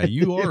Oh, yeah.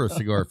 You are a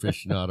cigar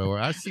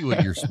aficionado. I see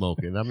what you're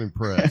smoking. I'm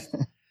impressed.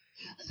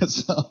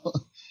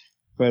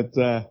 But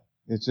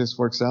it just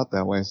works out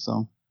that way.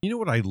 So You know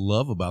what I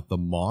love about the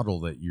model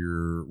that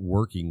you're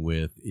working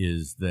with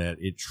is that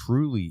it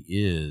truly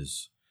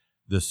is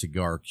the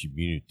cigar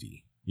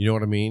community. You know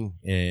what I mean?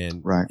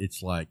 And Right.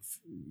 it's like,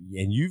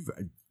 and you've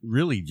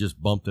really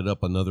just bumped it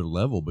up another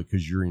level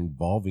because you're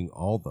involving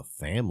all the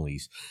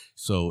families.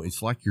 So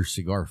it's like your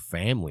cigar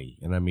family.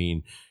 And I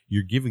mean,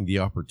 you're giving the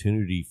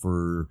opportunity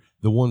for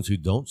the ones who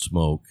don't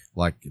smoke,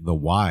 like the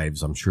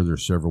wives. I'm sure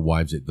there's several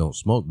wives that don't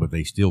smoke, but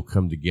they still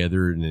come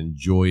together and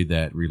enjoy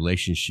that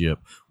relationship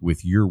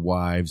with your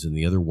wives and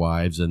the other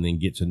wives, and then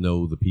get to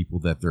know the people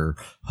that their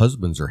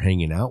husbands are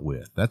hanging out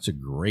with. That's a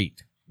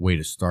great way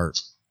to start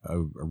a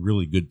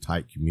really good,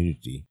 tight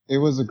community. It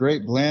was a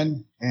great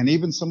blend. And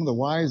even some of the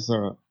wives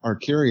are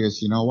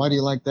curious, why do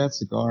you like that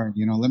cigar?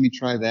 Let me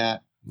try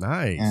that.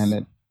 Nice.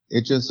 And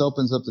it just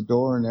opens up the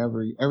door, and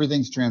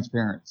everything's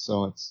transparent.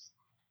 So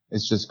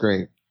it's just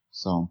great.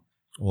 So.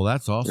 Well,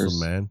 that's awesome,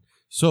 man.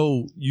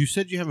 So you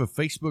said you have a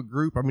Facebook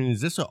group. I mean,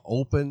 is this an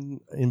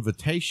open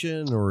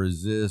invitation, or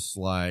is this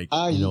like,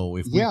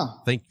 if we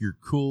think you're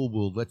cool,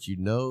 we'll let you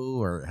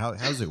know, or how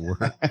does it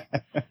work?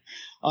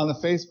 On the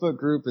Facebook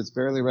group, it's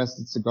Barely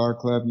Rested Cigar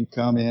Club. You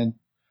come in,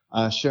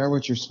 share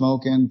what you're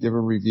smoking, give a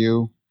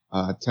review,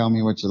 tell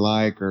me what you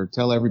like, or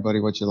tell everybody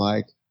what you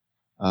like.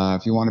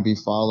 If you want to be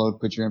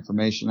followed, put your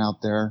information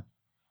out there.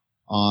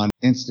 On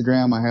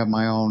Instagram, I have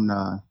my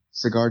own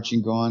Cigar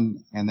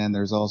Chingon, and then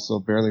there's also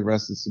Barely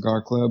Rested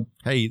Cigar Club.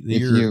 Hey,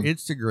 your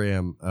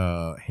Instagram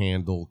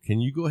handle, can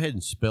you go ahead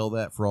and spell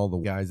that for all the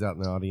guys out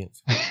in the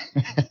audience?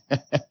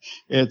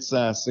 It's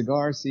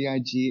Cigar,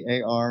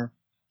 Cigar,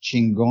 Chingon,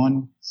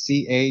 Chingon.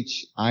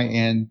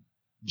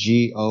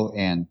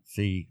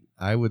 See,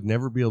 I would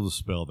never be able to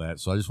spell that,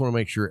 so I just want to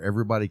make sure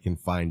everybody can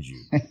find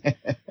you.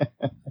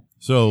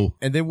 So,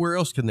 and then where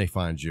else can they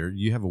find you? Do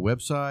you have a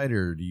website,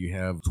 or do you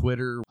have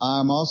Twitter?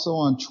 I'm also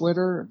on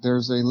Twitter.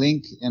 There's a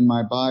link in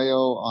my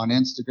bio on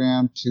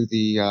Instagram to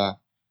the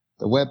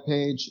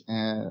webpage,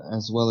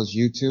 as well as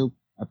YouTube.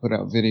 I put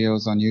out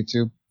videos on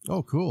YouTube.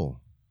 Oh,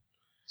 cool.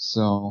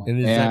 So, and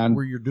is that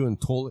where you're doing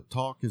toilet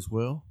talk as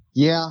well?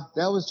 Yeah,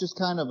 that was just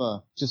kind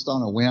of just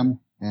on a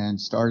whim,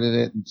 and started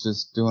it and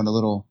just doing a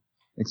little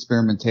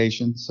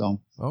experimentation.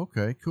 So.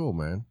 Okay, cool,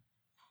 man.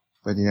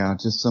 But yeah,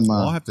 just some.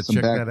 I'll have to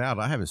check that out.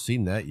 I haven't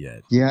seen that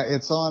yet. Yeah,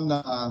 it's on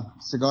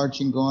Cigar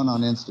Chingon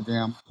on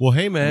Instagram. Well,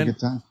 hey man, good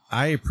time.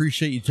 I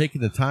appreciate you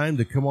taking the time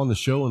to come on the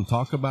show and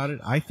talk about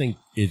it. I think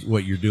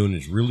what you're doing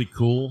is really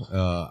cool.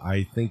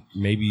 I think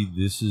maybe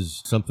this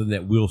is something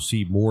that we'll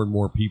see more and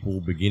more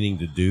people beginning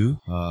to do.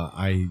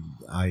 I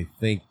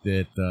think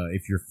that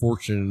if you're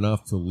fortunate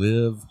enough to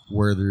live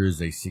where there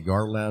is a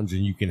cigar lounge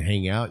and you can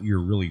hang out,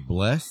 you're really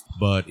blessed.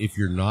 But if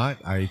you're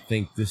not, I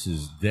think this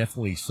is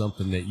definitely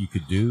something that you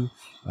could do.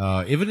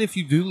 Even if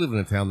you do live in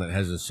a town that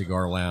has a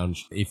cigar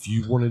lounge, if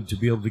you wanted to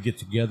be able to get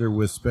together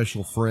with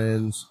special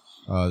friends,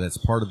 that's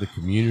part of the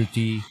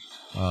community,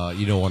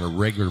 on a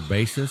regular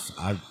basis.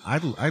 I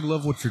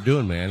love what you're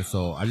doing, man.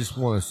 So I just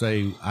want to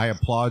say I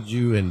applaud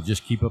you and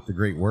just keep up the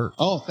great work.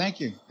 Oh,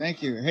 thank you.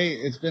 Thank you. Hey,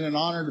 it's been an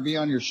honor to be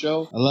on your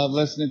show. I love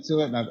listening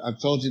to it. And I've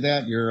told you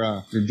that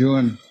you're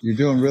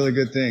doing really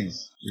good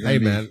things. Hey,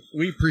 man,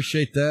 we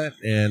appreciate that.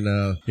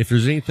 And if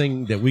there's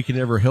anything that we can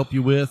ever help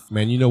you with,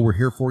 man, we're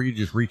here for you.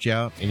 Just reach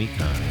out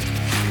anytime.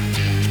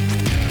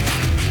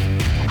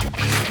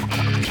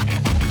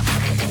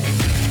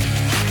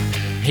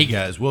 Hey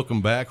guys,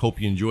 welcome back.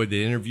 Hope you enjoyed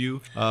the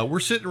interview. We're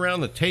sitting around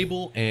the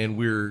table and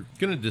we're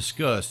going to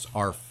discuss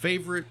our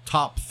favorite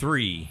top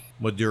 3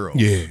 Maduros.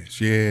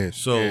 Yes.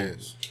 So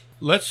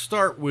let's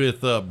start with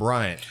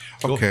Bryant.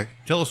 Okay.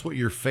 Tell us what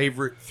your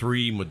favorite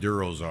 3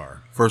 Maduros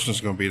are. First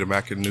one's going to be the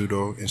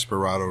Macanudo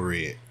Inspirado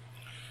Red.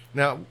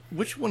 Now,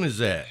 which one is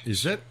that?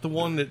 Is that the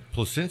one that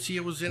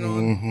Plasencia was in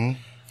on? Mm-hmm.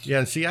 Yeah,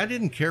 and see, I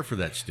didn't care for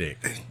that stick.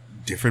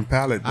 Different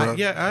palate, bro.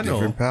 I know.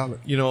 Different palate.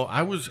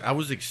 I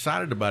was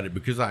excited about it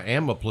because I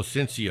am a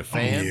Plasencia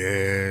fan. Oh,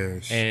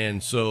 yes.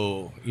 And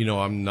so,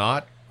 I'm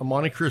not a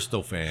Monte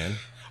Cristo fan.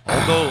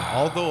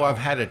 Although I've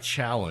had a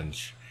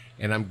challenge,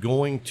 and I'm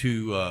going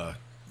to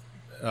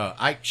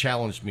Ike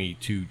challenged me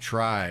to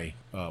try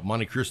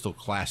Monte Cristo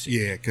Classic.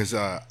 Yeah, because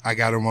I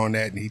got him on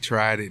that, and he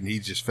tried it, and he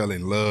just fell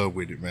in love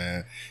with it,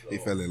 man. He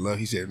fell in love.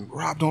 He said,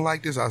 Rob, don't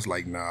like this? I was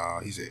like, nah.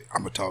 He said,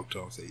 I'm going to talk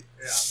to him. Say,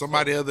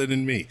 somebody other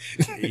than me.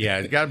 Yeah,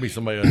 it's got to be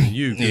somebody other than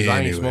you, because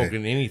I ain't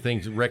smoking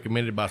anything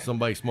recommended by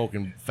somebody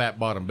smoking Fat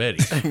Bottom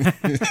Betty.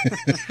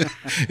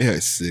 Yeah,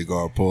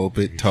 Cigar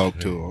Pulpit, talk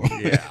to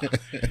him. Yeah.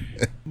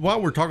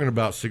 While we're talking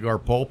about Cigar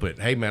Pulpit,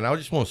 hey, man, I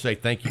just want to say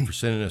thank you for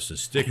sending us the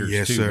stickers,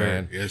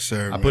 man. Yes,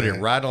 sir. I put it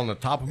right on the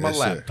top of my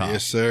laptop.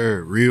 Yes,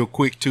 sir. Real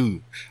quick,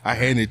 too. I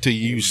handed it to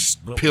you,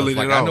 peeling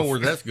it off. I know where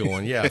that's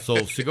going. Yeah,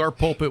 so Cigar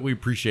Pulpit, we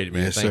appreciate it,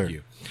 man. Yes, thank sir.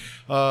 you.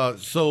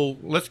 So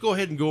let's go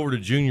ahead and go over to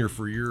Junior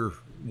for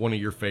one of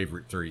your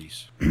favorite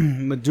 3s.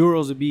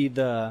 Maduros would be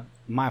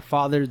my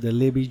father, the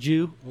Libby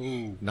Jew.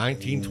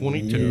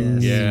 1922.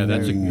 Yes, yeah,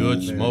 that's a good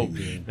very smoke.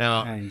 good.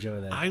 Now, I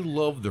enjoy that. I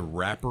love the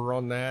wrapper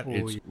on that.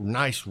 It's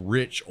nice,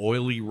 rich,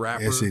 oily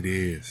wrapper. Yes, it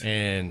is.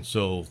 And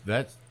so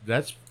that's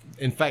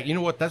In fact, you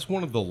know what? That's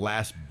one of the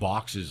last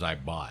boxes I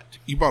bought,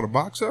 You bought a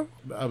box up?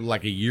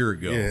 like a year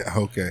ago. Yeah,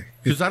 okay.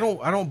 Because I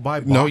don't buy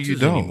boxes No, you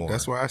don't. anymore.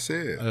 That's why I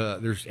said.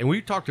 And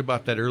we talked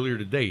about that earlier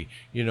today.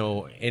 You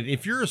know, and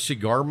if you're a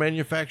cigar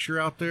manufacturer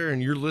out there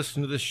and you're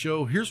listening to this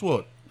show, here's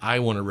what I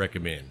want to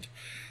recommend.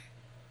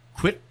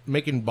 Quit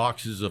making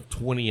boxes of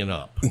 20 and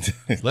up.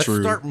 Let's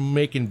True. start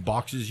making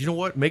boxes. You know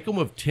what? Make them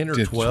of 10 or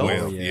 10,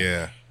 12.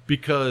 yeah.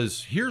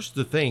 Because here's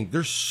the thing.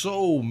 There's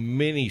so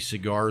many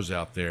cigars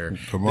out there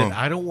Come on. that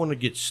I don't want to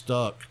get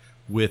stuck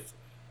with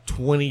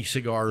 20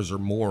 cigars or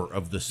more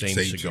of the same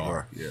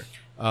cigar.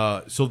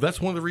 Yeah. So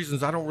that's one of the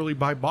reasons I don't really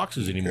buy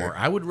boxes anymore.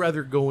 I would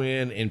rather go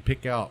in and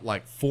pick out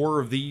like 4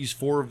 of these,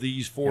 4 of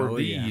these, 4 of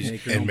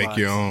these. And make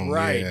your own.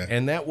 Right. Yeah.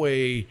 And that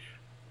way,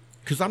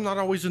 because I'm not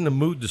always in the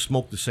mood to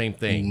smoke the same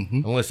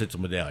thing unless it's a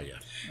Medallia.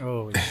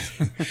 Oh,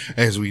 yeah.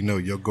 As we know,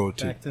 your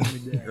go-to. Back to me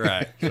there.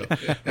 Right.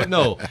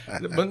 So,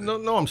 but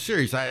no, I'm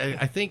serious.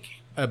 I think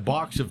a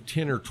box of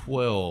 10 or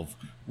 12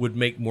 would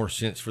make more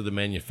sense for the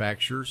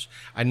manufacturers.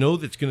 I know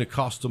that's going to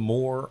cost them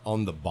more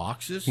on the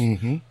boxes,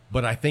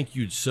 but I think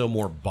you'd sell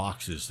more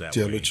boxes that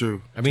way. Tell the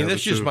truth. I mean, Tell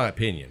that's the just truth. my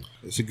opinion.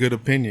 It's a good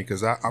opinion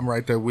because I'm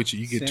right there with you.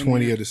 You get Same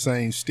 20 here. of the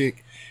same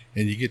stick,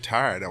 and you get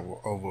tired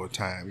over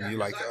time. You're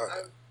like,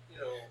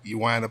 you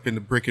wind up in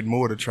the brick and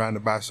mortar trying to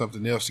buy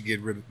something else to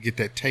get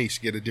that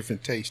taste, get a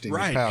different taste in your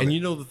Right. palate. And you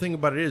know, the thing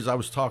about it is I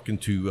was talking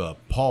to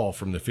Paul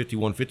from the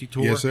 5150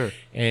 tour. Yes, sir.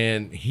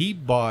 And he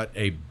bought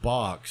a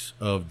box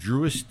of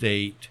Drew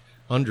Estate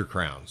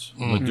Undercrowns,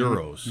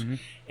 Maduros.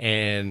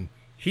 And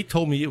he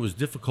told me it was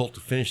difficult to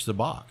finish the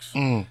box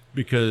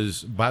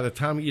because by the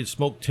time he had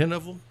smoked 10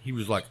 of them, he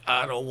was like,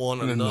 I don't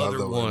want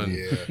another one.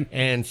 yeah.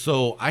 And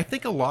so I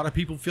think a lot of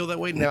people feel that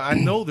way. Now, I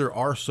know there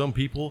are some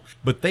people,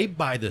 but they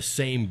buy the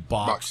same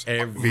box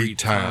every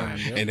time.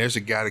 And there's a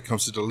guy that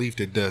comes to the Leaf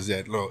that does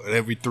that. Look,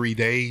 every 3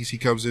 days he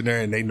comes in there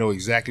and they know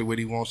exactly what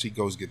he wants. He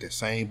goes get that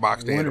same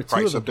box. They One had or the two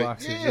price of the up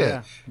there.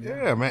 boxes,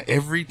 Yeah, man.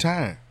 Every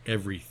time.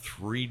 Every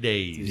 3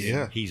 days,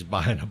 Yeah. he's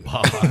buying a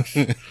box.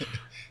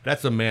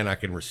 That's a man I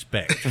can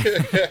respect.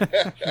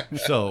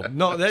 So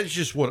no,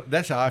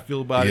 that's how I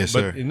feel about Yes, it.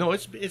 But sir. no,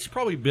 it's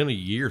probably been a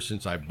year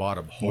since I bought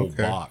a whole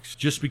Okay. box,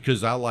 just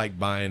because I like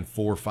buying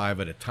 4 or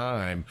 5 at a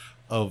time.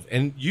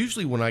 And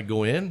usually when I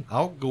go in,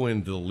 I'll go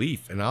into the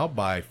Leaf and I'll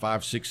buy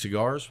 5, 6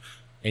 cigars,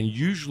 and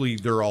usually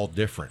they're all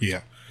different.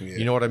 Yeah.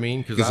 You know what I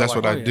mean? Because that's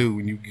what I do. do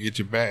when you get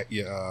your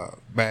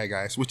bag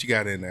ice. What you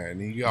got in there?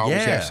 And then you always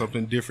Yeah. have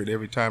something different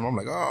every time. I'm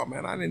like, oh,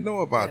 man, I didn't know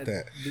about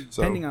that.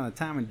 Depending on the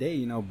time of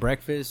day,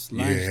 breakfast,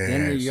 lunch,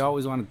 dinner, Yes. you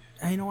always want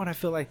to, hey, you know what, I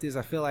feel like this,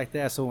 I feel like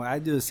that. So when I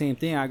do the same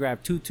thing, I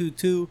grab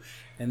 222,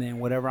 and then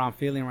whatever I'm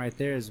feeling right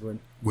there is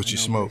what you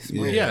smoke.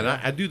 Yeah, and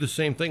I do the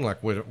same thing.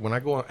 Like when I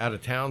go out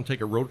of town,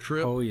 take a road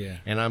trip. Oh, yeah.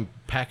 And I'm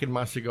packing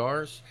my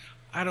cigars.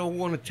 I don't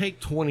want to take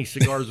 20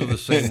 cigars of the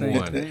same Same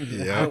one. thing.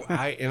 Yeah.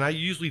 I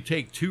usually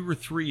take 2 or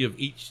 3 of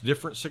each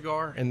different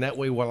cigar, and that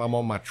way, while I'm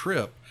on my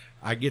trip,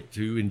 I get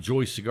to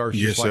enjoy cigars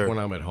Yes, just like sir. when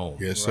I'm at home.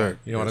 Yes, sir.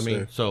 You know what I Yes, mean?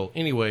 sir. So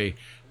anyway,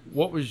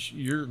 what was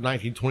your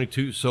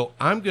 1922? So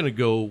I'm going to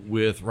go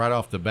with, right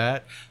off the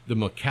bat, the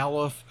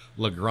McAuliffe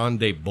La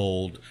Grande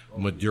Bold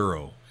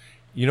Maduro.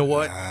 You know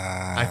what?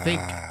 I think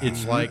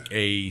it's like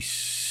a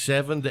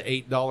 $7 to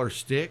 $8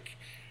 stick,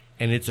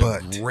 and it's a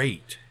But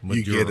great You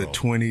Maduro. get a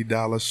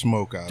 $20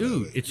 smoke out of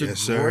Dude, it. it's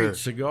Yes, a great sir.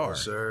 cigar.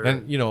 Yes, sir.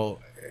 And,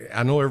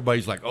 I know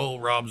everybody's like, oh,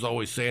 Rob's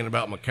always saying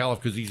about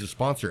McAuliffe because he's a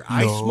sponsor.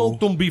 I No. smoked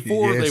them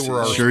before Yes, they were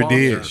our sure sponsor.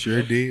 did.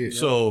 Sure did.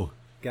 So,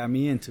 got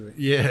me into it.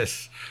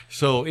 yes.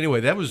 So, anyway,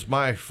 that was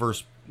my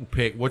first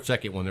pick. What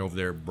second one over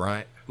there,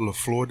 Bryant? La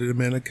Flor de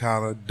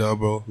Dominicana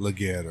Double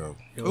Ligero.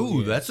 Ooh,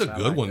 yes, that's a I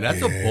good like one. that.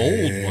 That's a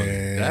bold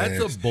one. That's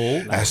a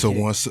bold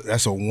one.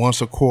 That's a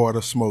once a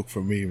quarter smoke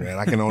for me, man.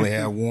 I can only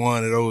have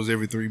one of those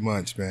every 3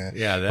 months, man.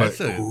 Yeah, that's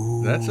But,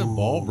 a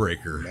ball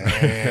breaker.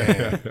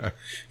 Man,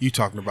 you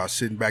talking about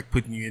sitting back,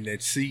 putting you in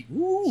that seat?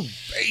 Ooh,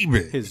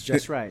 baby. It's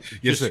just right.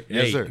 Yes, sir.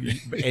 Yes, Hey, sir.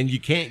 and you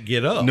can't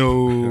get up.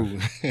 No.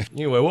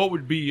 Anyway, what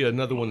would be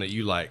another one that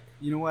you like?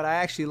 You know what? I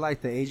actually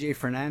like the AJ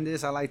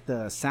Fernandez. I like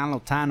the San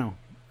Lotano.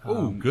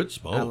 Ooh, good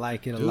smoke. I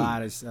like it a Dude.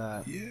 lot. It's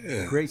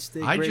Yeah. great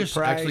stick, I great just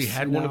price, actually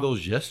had you one of know.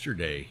 those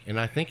yesterday, and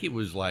I think it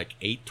was like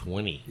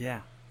 $8.20. Yeah.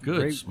 Good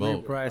great, smoke.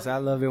 Great price. I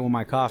love it with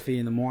my coffee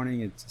in the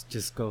morning. It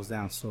just goes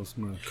down so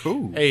smooth.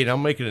 Cool. Hey, and I'll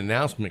make an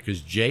announcement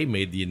because Jay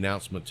made the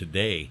announcement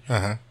today.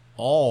 Uh-huh.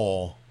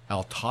 All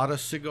Altada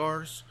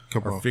cigars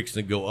Come are on.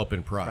 fixing to go up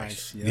in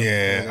price. Yep.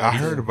 Yeah, I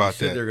heard about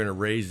Said they're that. going to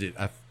raise it.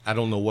 I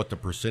don't know what the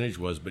percentage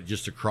was, but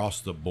just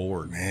across the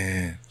board.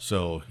 Man.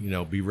 So,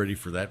 be ready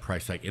for that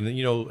price hike. And then,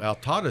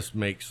 Altadas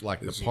makes like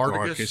the It's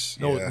Partagas. Garcus,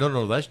 yeah.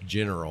 No, that's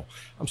General.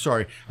 I'm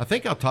sorry. I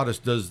think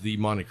Altadas does the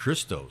Monte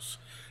Cristos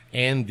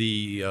and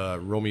the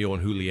Romeo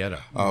and Julieta.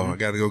 Oh, I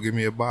got to go get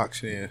me a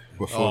box then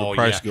before the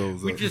price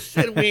goes We up. just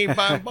said we ain't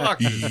buying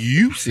boxes.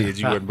 You said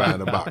you wasn't buying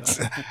a box.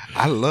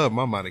 I love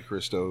my Monte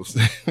Cristos.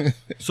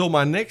 So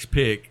my next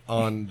pick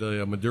on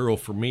the Maduro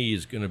for me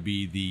is going to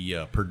be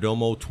the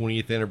Perdomo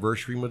 20th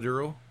anniversary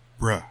Maduro.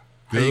 Bruh,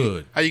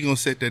 good. How you gonna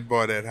set that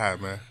bar that high,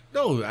 man?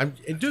 No, and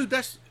dude,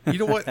 that's, you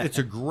know what? It's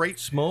a great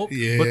smoke, but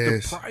the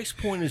Yes. price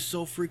point is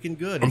so freaking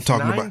good. I'm It's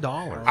talking $9.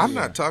 about. I'm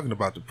not talking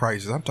about the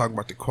prices. I'm talking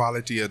about the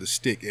quality of the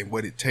stick and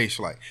what it tastes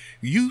like.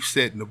 You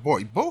setting the bar,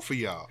 both of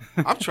y'all.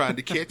 I'm trying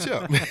to catch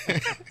up.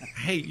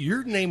 Hey,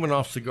 you're naming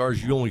off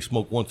cigars you only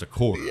smoke once a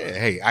quarter. Yeah,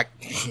 hey, I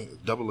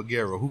double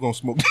Ligero. Who gonna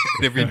smoke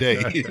that every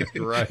day?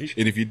 Right.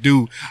 And if you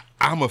do,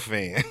 I'm a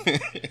fan.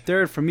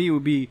 Third for me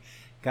would be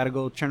got to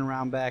go turn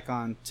around back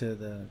on to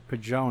the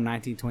Padron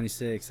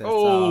 1926. That's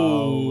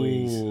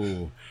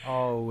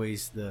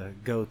always the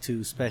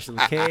go-to special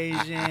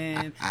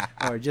occasion,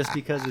 or just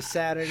because it's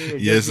Saturday, or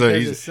Yes, just sir.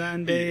 because it's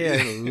Sunday.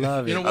 I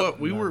love it. You know what?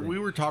 We Love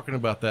were talking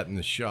about that in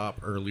the shop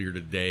earlier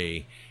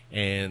today,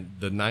 and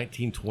the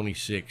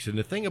 1926. And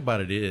the thing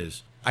about it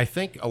is, I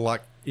think a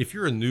lot. If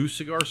you're a new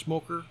cigar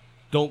smoker,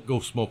 don't go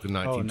smoke a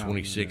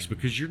 1926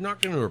 because you're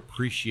not going to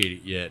appreciate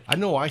it yet. I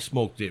know I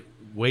smoked it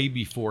way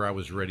before I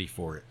was ready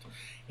for it,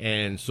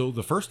 and so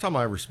the first time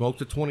I ever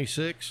smoked a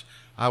 26,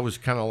 I was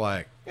kind of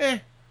like,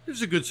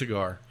 it's a good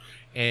cigar.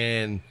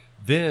 And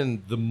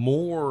then the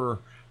more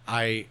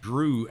I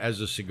grew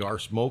as a cigar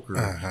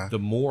smoker, the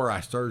more I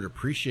started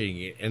appreciating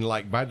it. And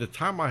like by the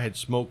time I had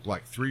smoked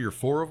like 3 or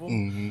 4 of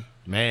them,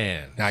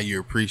 man, Now you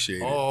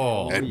appreciate it.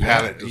 oh, that yeah,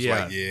 palate was yeah,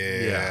 like,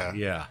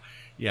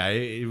 yeah.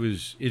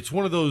 It's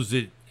one of those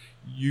that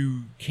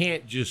you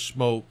can't just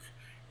smoke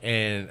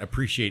and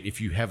appreciate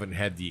if you haven't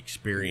had the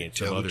experience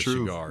Tell of the other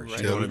truth. cigars. Right.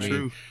 You know Tell what I the mean?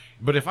 truth.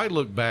 But if I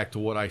look back to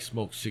what I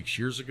smoked 6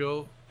 years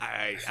ago,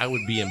 I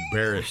would be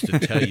embarrassed to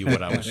tell you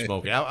what I was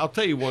smoking. I'll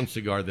tell you one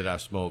cigar that I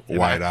smoked. And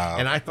White Owl.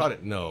 And I thought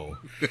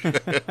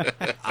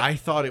I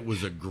thought it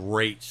was a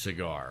great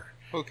cigar.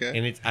 Okay.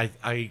 And it's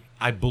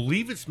I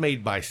believe it's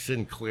made by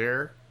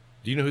Sinclair.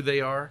 Do you know who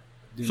they are?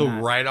 Do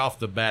not. Right off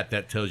the bat,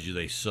 that tells you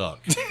they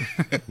suck.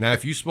 Now,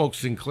 if you smoke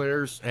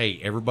Sinclairs, hey,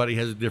 everybody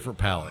has a different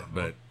palate.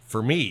 But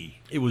for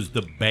me, it was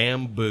the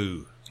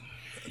Bamboo.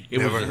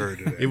 Never heard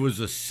of that. It was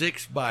a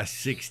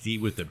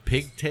 6x60 with a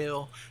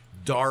pigtail,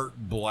 dark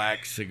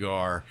black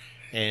cigar.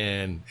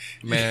 And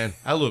man,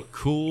 I look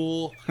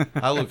cool.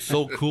 I look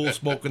so cool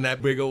smoking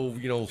that big old,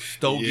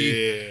 stogie.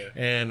 Yeah.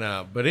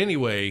 And but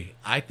anyway,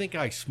 I think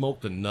I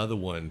smoked another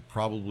one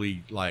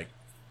probably like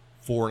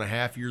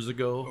 4.5 years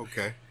ago.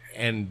 Okay.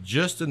 And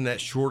just in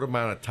that short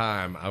amount of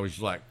time, I was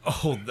like,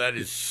 oh, that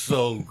is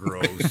so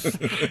gross.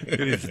 It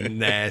is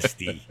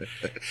nasty.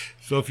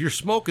 So if you're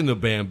smoking the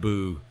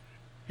Bamboo,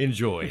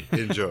 enjoy.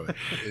 Enjoy.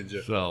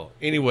 So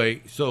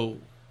anyway,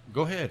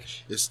 go ahead.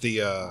 It's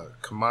the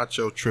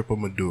Camacho Triple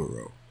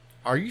Maduro.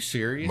 Are you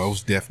serious?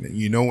 Most definitely.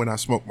 You know when I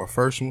smoked my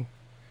first one?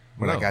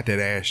 When I No. got that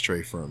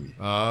ashtray from you.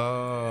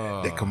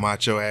 Oh. That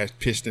Camacho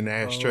piston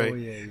ashtray. Oh,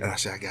 yeah. And I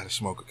said, I got to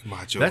smoke a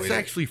Camacho That's with it.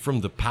 actually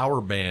from the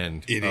Power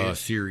Band It is.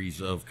 series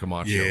of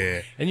Camacho.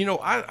 Yeah. And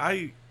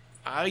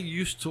I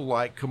used to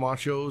like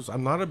Camachos.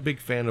 I'm not a big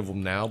fan of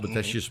them now, but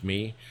that's just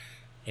me.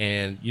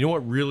 And you know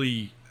what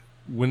really,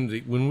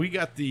 when we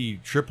got the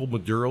triple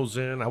Maduros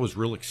in, I was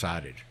real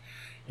excited.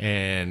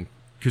 And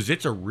because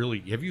it's a really,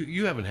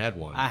 you haven't had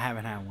one. I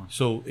haven't had one.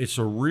 So it's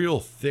a real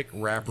thick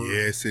wrapper.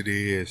 Yes, it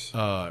is.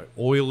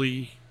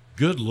 Oily,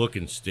 good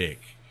looking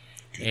stick.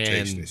 Good And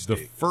tasting the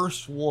stick.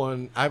 first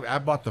one, I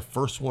bought the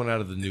first one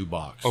out of the new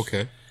box.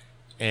 Okay.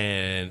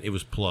 And it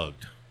was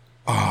plugged.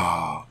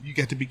 Oh, you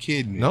got to be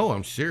kidding me. No,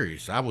 I'm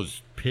serious. I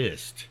was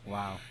pissed.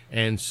 Wow.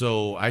 And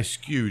so I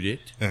skewed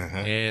it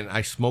and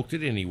I smoked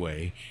it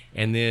anyway.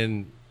 And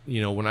then,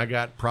 when I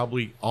got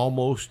probably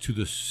almost to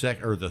the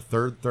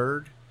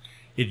third,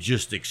 it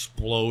just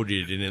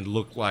exploded and it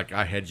looked like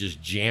I had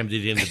just jammed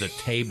it into the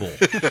table.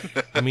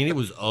 I mean, it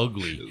was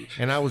ugly.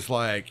 And I was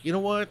like, you know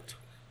what?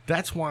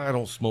 That's why I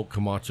don't smoke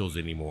Camachos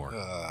anymore.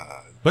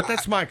 But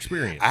that's my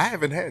experience. I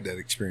haven't had that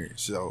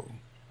experience. So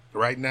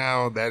right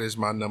now, that is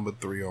my number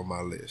 3 on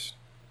my list.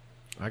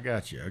 I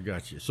got you.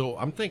 So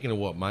I'm thinking of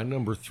what my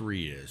number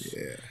 3 is.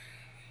 Yeah.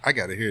 I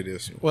got to hear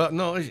this one. Well,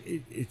 no,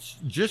 it's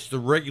just a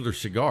regular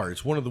cigar.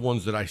 It's one of the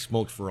ones that I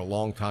smoked for a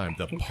long time.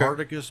 The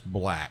Partagas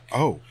Black.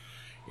 Oh,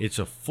 It's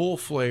a full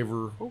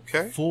flavor,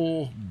 Okay.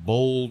 full,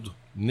 bold,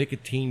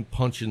 nicotine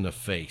punch in the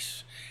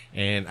face.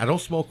 And I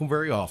don't smoke them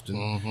very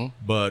often,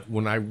 but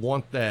when I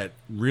want that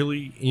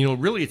really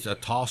it's a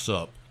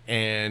toss-up.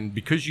 And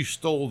because you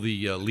stole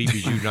the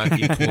Libizu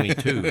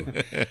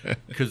 1922,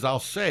 because I'll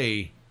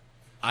say,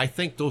 I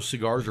think those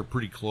cigars are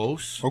pretty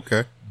close.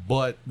 okay.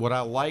 But what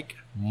I like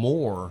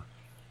more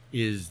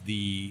is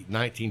the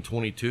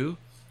 1922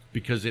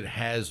 because it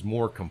has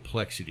more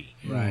complexity.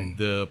 Right.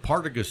 The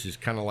Partagas is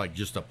kind of like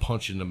just a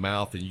punch in the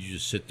mouth and you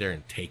just sit there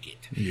and take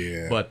it.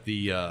 Yeah. But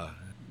the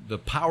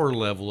power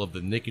level of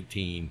the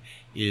nicotine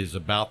is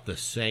about the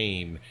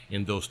same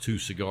in those two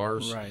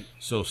cigars. Right.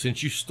 So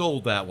since you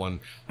stole that one,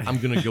 I'm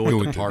going to go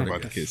with the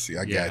Partagas.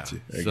 I got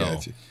you. I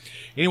got you.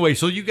 Anyway,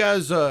 so you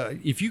guys,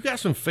 if you got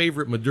some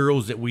favorite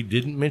Maduros that we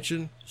didn't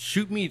mention,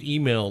 shoot me an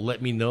email.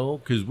 Let me know,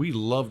 because we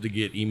love to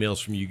get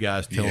emails from you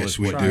guys telling us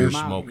what do. you're Try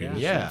 'em out. smoking. Yeah,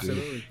 Yeah.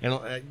 absolutely. And,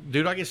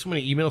 dude, I get so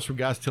many emails from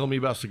guys telling me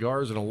about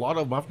cigars, and a lot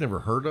of them I've never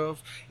heard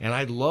of. And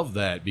I love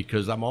that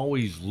because I'm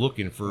always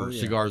looking for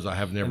cigars I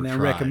have never And then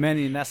tried.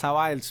 recommending. That's how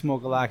I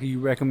smoke a lot. You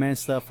recommend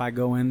stuff, I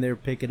go in there,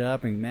 pick it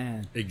up, and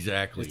man,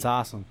 Exactly. it's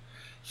awesome.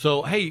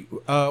 So, hey,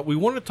 we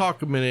want to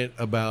talk a minute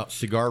about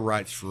Cigar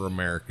Rights for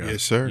America.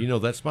 Yes, sir. You know,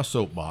 that's my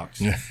soapbox.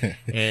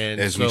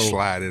 And As we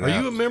slide it are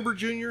out. you a member,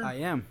 Junior? I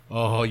am.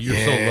 Oh, you're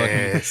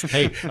Yes. so lucky.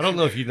 Hey, I don't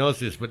know if you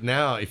noticed this, but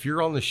now if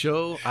you're on the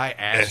show, I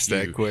ask That's you.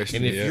 that question,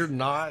 And if yeah. you're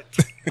not,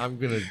 I'm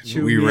going to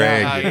Chew We me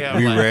rag out. you. Yeah,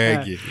 We like-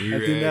 rag you. We I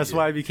rag think that's you.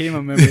 why I became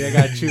a member. I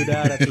got chewed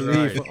out at the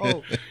Right. leave.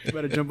 Oh,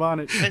 better jump on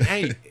it. And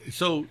hey,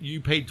 so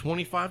you paid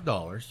 $25.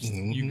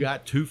 Mm-hmm. You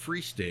got 2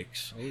 free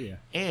sticks. Oh yeah.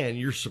 And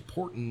you're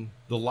supporting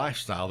the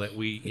lifestyle that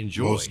we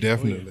enjoy. Most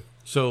definitely.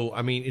 So,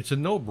 I mean, it's a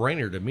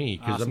no-brainer to me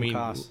because, Awesome I mean,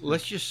 cost.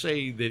 let's just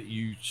say that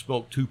you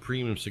smoke 2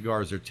 premium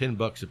cigars. They're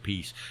 $10 a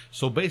piece.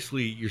 So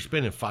basically, you're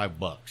spending $5.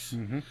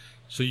 Mm-hmm.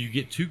 So you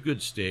get 2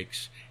 good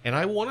sticks. And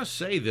I want to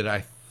say that I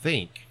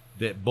think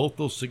that both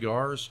those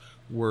cigars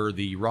were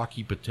the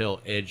Rocky Patel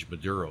Edge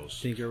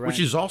Maduros, Think you're right. which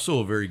is also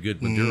a very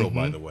good Maduro,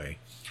 by the way.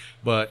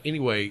 But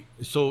anyway,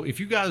 so if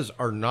you guys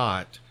are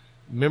not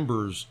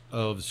members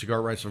of the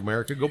Cigar Rights of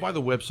America, go by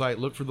the website,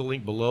 look for the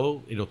link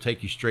below. It'll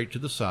take you straight to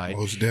the site.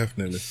 Most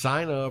definitely.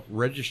 Sign up,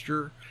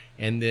 register,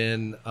 and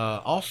then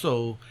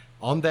also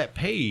on that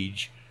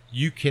page,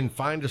 you can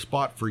find a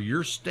spot for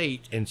your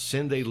state and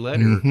send a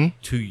letter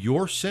to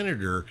your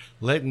senator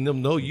letting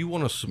them know you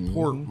want to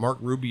support Mark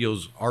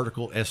Rubio's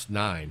Article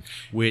S9,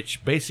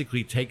 which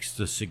basically takes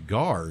the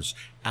cigars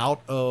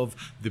out of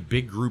the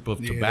big group of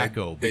Yeah,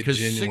 tobacco, that because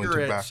genuine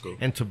cigarettes tobacco.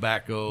 and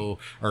tobacco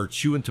or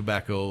chewing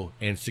tobacco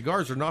and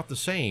cigars are not the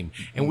same,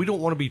 and we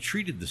don't want to be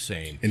treated the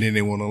same. And then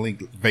they want to link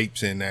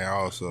vapes in there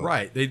also.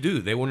 Right, they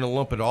do. They want to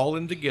lump it all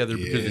in together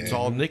because it's Yeah.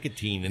 all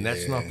nicotine, and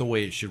that's not the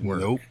way it should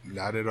work. Nope,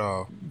 not at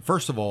all.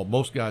 First of all,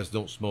 most guys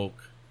don't smoke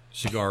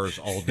cigars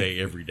all day,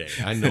 every day.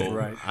 I know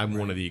Right. I'm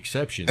one of the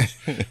exceptions.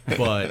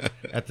 But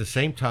at the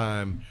same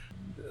time,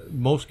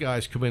 most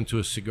guys come into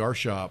a cigar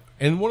shop,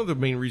 and one of the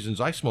main reasons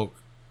I smoke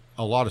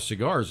a lot of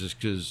cigars is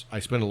because I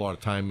spend a lot of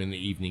time in the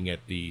evening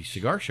at the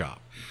cigar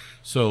shop.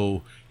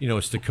 So, you know,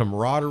 it's the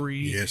camaraderie.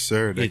 Yes,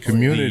 sir. The It's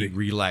community. the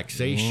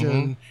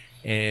relaxation.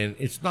 And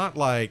it's not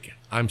like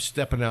I'm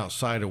stepping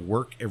outside of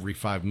work every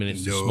 5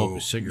 minutes to smoke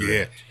a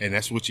cigarette. Yeah, and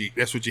that's what you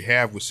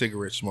have with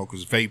cigarette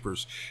smokers,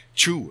 vapors,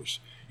 chewers.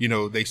 You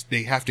know,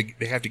 they have to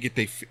get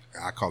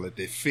I call it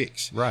their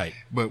fix. Right.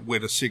 But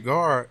with a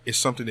cigar, it's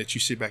something that you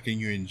sit back and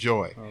you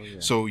enjoy. Oh, yeah.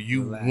 So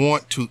you Relax.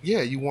 want to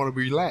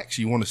relax.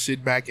 You want to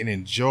sit back and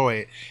enjoy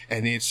it.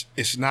 And it's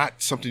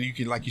not something you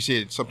can, like you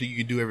said, something you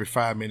can do every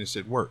 5 minutes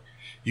at work.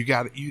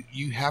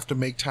 You have to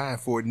make time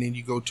for it, and then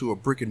you go to a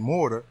brick and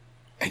mortar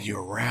and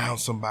you're around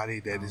somebody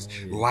that is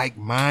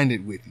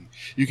like-minded with you.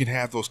 You can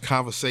have those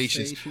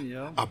conversations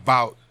Yeah.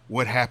 about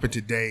what happened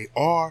today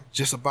or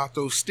just about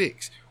those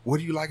sticks. What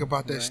do you like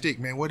about that stick,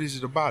 man? What is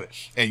it about it?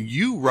 And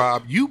you,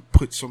 Rob, you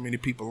put so many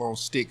people on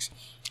sticks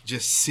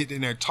just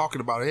sitting there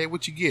talking about, hey,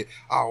 what you get?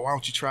 Oh, why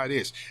don't you try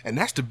this? And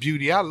that's the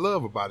beauty I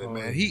love about it,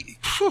 man.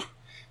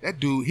 That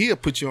dude, he'll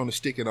put you on the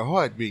stick in a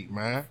heartbeat,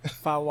 man.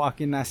 If I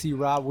walk in and I see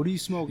Rob, what are you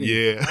smoking?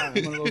 Yeah. All right,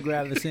 I'm gonna go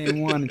grab the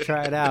same one and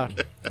try it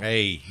out.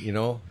 Hey, you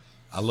know,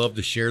 I love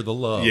to share the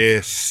love.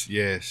 Yes.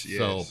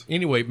 So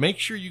anyway, make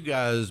sure you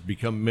guys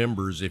become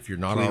members if you're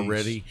not Please.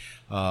 already.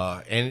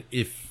 And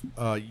if,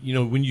 you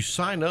know, when you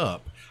sign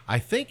up, I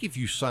think if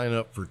you sign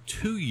up for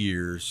 2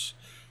 years,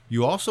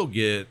 you also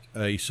get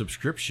a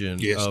subscription of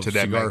to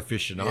that Cigar mag-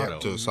 Aficionado. Yeah,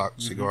 to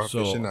Cigar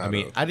So, Aficionado. I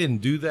mean, I didn't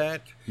do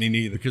that me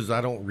neither. because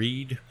I don't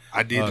read.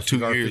 I did the 2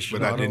 Cigar years,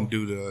 but I Aficionado. didn't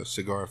do the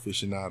Cigar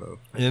Aficionado.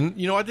 And,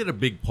 you know, I did a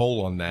big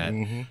poll on that.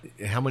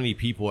 Mm-hmm. How many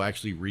people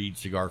actually read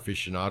Cigar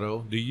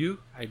Aficionado? Do you?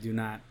 I do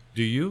not.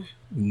 Do you?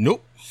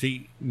 Nope.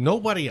 See,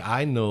 nobody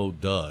I know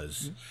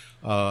does.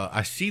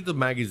 I see the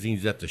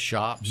magazines at the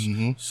shops,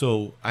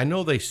 so I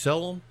know they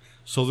sell them.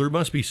 So there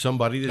must be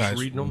somebody that's Nice.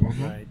 reading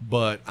them. Right.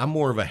 But I'm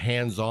more of a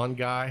hands-on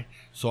guy,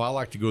 so I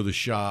like to go to the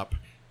shop,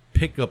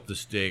 pick up the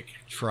stick,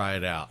 try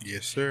it out.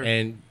 Yes, sir.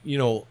 And, you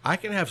know, I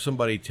can have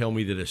somebody tell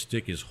me that a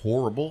stick is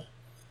horrible,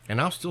 and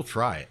I'll still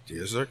try it.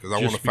 Yes, sir. Because I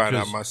Just want to find out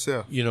because,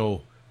 myself. You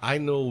know, I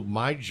know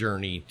my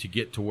journey to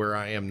get to where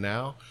I am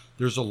now.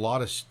 There's a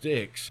lot of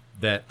sticks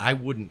that I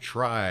wouldn't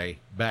try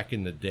back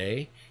in the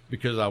day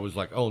because I was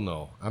like, oh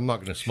no, I'm not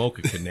going to smoke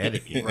a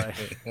Connecticut.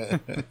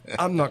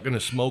 I'm not going to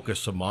smoke a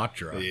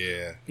Sumatra.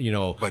 Yeah. You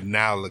know, But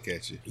now look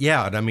at you.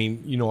 yeah, and I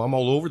mean, you know, I'm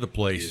all over the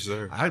place. Yes,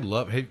 sir. I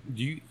love, hey,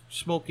 do you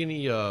smoke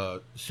any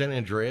San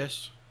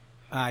Andreas?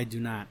 I do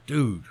not.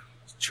 Dude, I'm gonna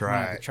have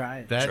Try to it. try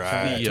it. that's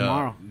Try it the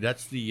tomorrow.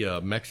 that's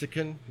the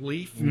Mexican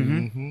leaf.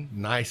 Mm-hmm.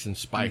 Nice and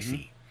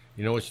spicy.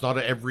 You know, it's not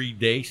an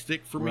everyday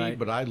stick for me, Right.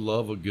 but I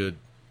love a good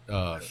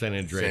San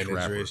Andreas San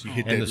wrapper. Andreas. You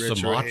hit And that the retro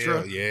Sumatra.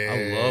 hell, yeah.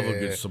 I love a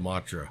good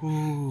Sumatra.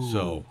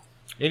 So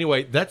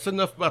anyway, that's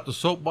enough about the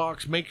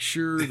soapbox. Make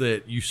sure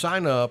that you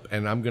sign up,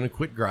 and I'm going to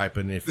quit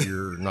griping if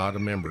you're not a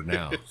member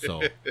now.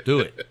 So do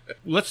it.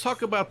 Let's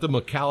talk about the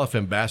McAuliffe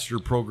Ambassador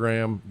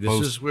Program.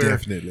 Most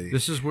definitely.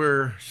 This is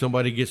where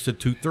somebody gets to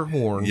toot their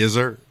horn. Yes,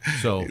 sir.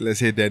 So Let's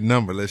hit that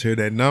number.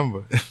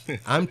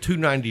 I'm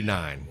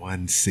 $299,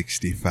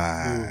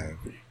 165.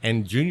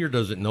 and Junior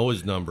doesn't know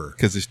his number.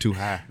 Because it's too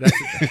high.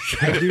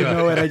 I do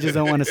know it. I just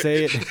don't want to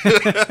say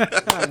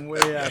it. I'm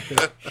way out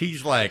there.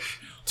 He's like,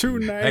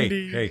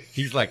 290. hey,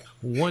 he's like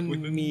 1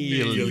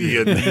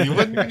 million.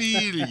 1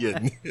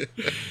 million.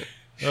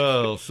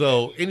 Oh,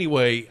 so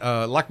anyway,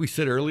 like we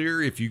said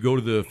earlier, if you go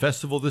to the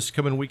festival this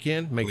coming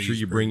weekend, make sure Please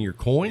you bring your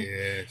coin.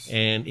 Yes.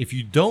 And if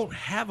you don't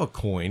have a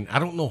coin, I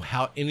don't know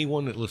how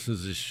anyone that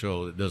listens to this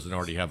show that doesn't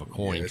already have a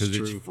coin, Yeah, that's because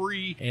it's true.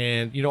 free.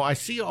 And, you know, I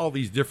see all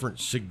these different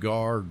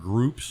cigar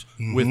groups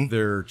with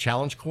their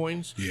challenge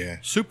coins. Yeah.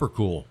 Super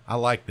cool. I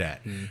like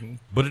that.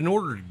 But in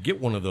order to get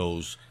one of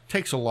those,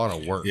 takes a lot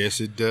of work. Yes,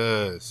 it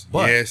does.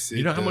 But yes,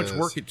 you know how much does.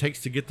 work it takes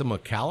to get the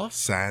McAuliffe?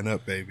 Sign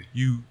up, baby.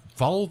 You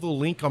follow the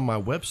link on my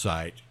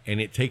website, and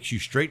it takes you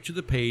straight to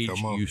the page.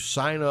 Come on. You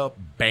sign up,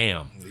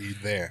 bam.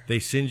 Leave there. They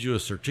send you a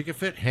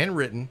certificate,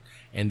 handwritten,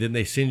 and then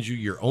they send you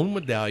your own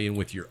medallion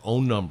with your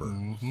own number.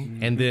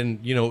 And then,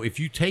 you know, if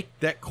you take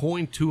that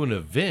coin to an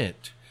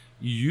event,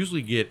 you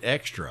usually get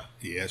extra.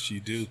 Yes, you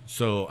do.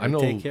 So I They know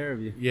take care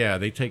of you. Yeah,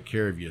 they take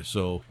care of you.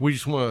 So we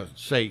just want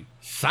to say,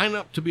 sign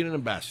up to be an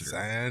ambassador.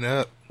 Sign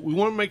up. We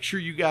want to make sure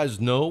you guys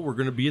know we're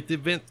going to be at the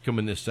event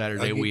coming this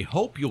Saturday. Okay. We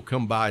hope you'll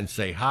come by and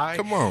say hi.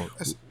 Come on.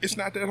 It's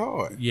not that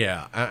hard.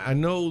 Yeah, I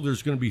know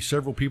there's going to be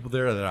several people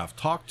there that I've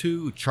talked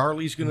to.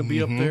 Charlie's going to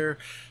be up there.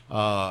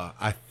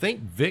 I think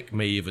Vic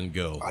may even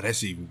go. Oh,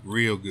 that's even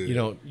real good. You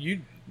know,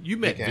 you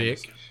met Vic Vic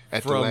Anderson.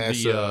 At the from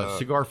last, the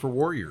Cigar for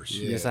Warriors.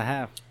 Yeah. Yes, I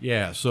have.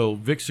 Yeah, so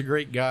Vic's a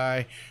great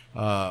guy.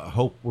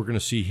 Hope we're going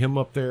to see him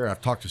up there.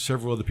 I've talked to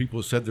several other people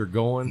who said they're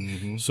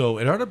going. So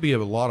it ought to be a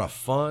lot of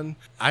fun.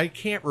 I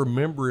can't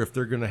remember if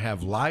they're going to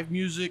have live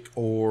music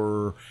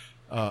or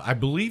I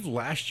believe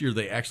last year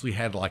they actually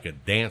had like a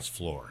dance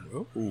floor.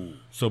 Ooh.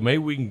 So maybe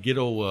we can get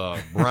old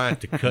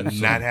Bryant to cut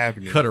Not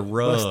happening. cut a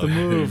rug. What's the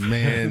move?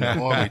 Man,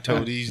 Army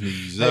tore these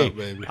knees Hey, up,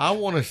 baby. I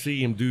want to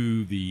see him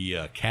do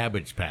the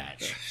Cabbage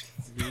Patch.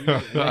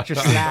 Electric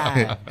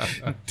slide.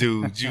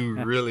 Dude, you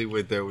really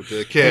went there with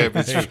the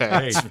cabbage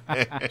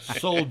patch.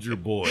 Soldier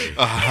Boy.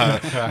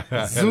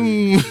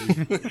 Zoom.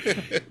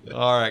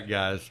 All right,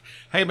 guys.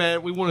 Hey,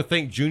 man, we want to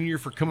thank Junior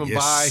for coming Yes,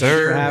 by.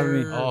 sir. For having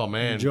me. Oh,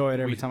 man. Enjoy it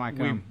every time I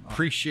come. We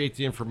appreciate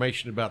the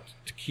information about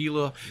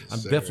tequila. I'm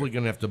sir. definitely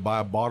going to have to buy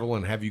a bottle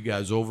and have you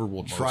guys over.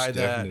 We'll try that.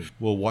 definitely.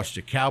 We'll watch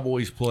the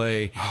Cowboys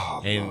play.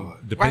 Oh, and Lord.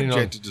 depending Why'd you on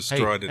have to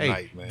destroy the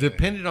night, man?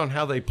 Depending on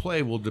how they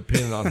play will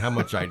depend on how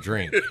much I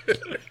drink.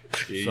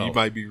 Yeah, So, you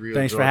might be real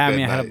Thanks for drunk having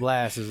me. that I had a night.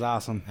 blast. It was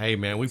awesome. Hey,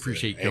 man, we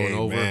appreciate you coming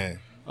over. man.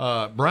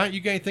 Brian,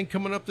 you got anything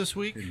coming up this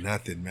week?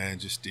 Nothing, man.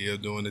 Just still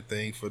doing the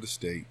thing for the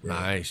state, bro.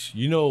 Nice.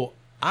 You know,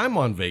 I'm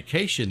on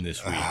vacation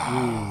this week.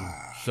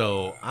 Ah.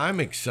 So I'm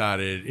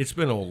excited. It's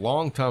been a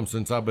long time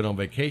since I've been on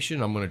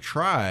vacation. I'm going to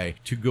try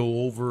to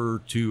go over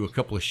to a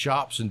couple of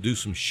shops and do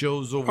some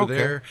shows over Okay,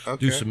 there, okay.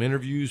 do some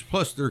interviews.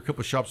 Plus, there are a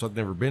couple of shops I've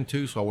never been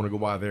to, so I want to go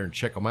by there and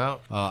check them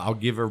out. I'll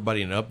give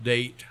everybody an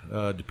update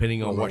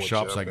depending on what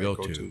shops I go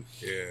to.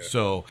 Yeah.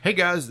 So, hey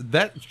guys,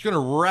 that's going to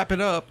wrap it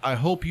up. I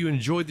hope you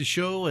enjoyed the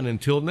show, and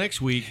until next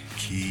week,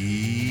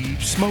 Keep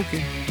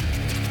smoking.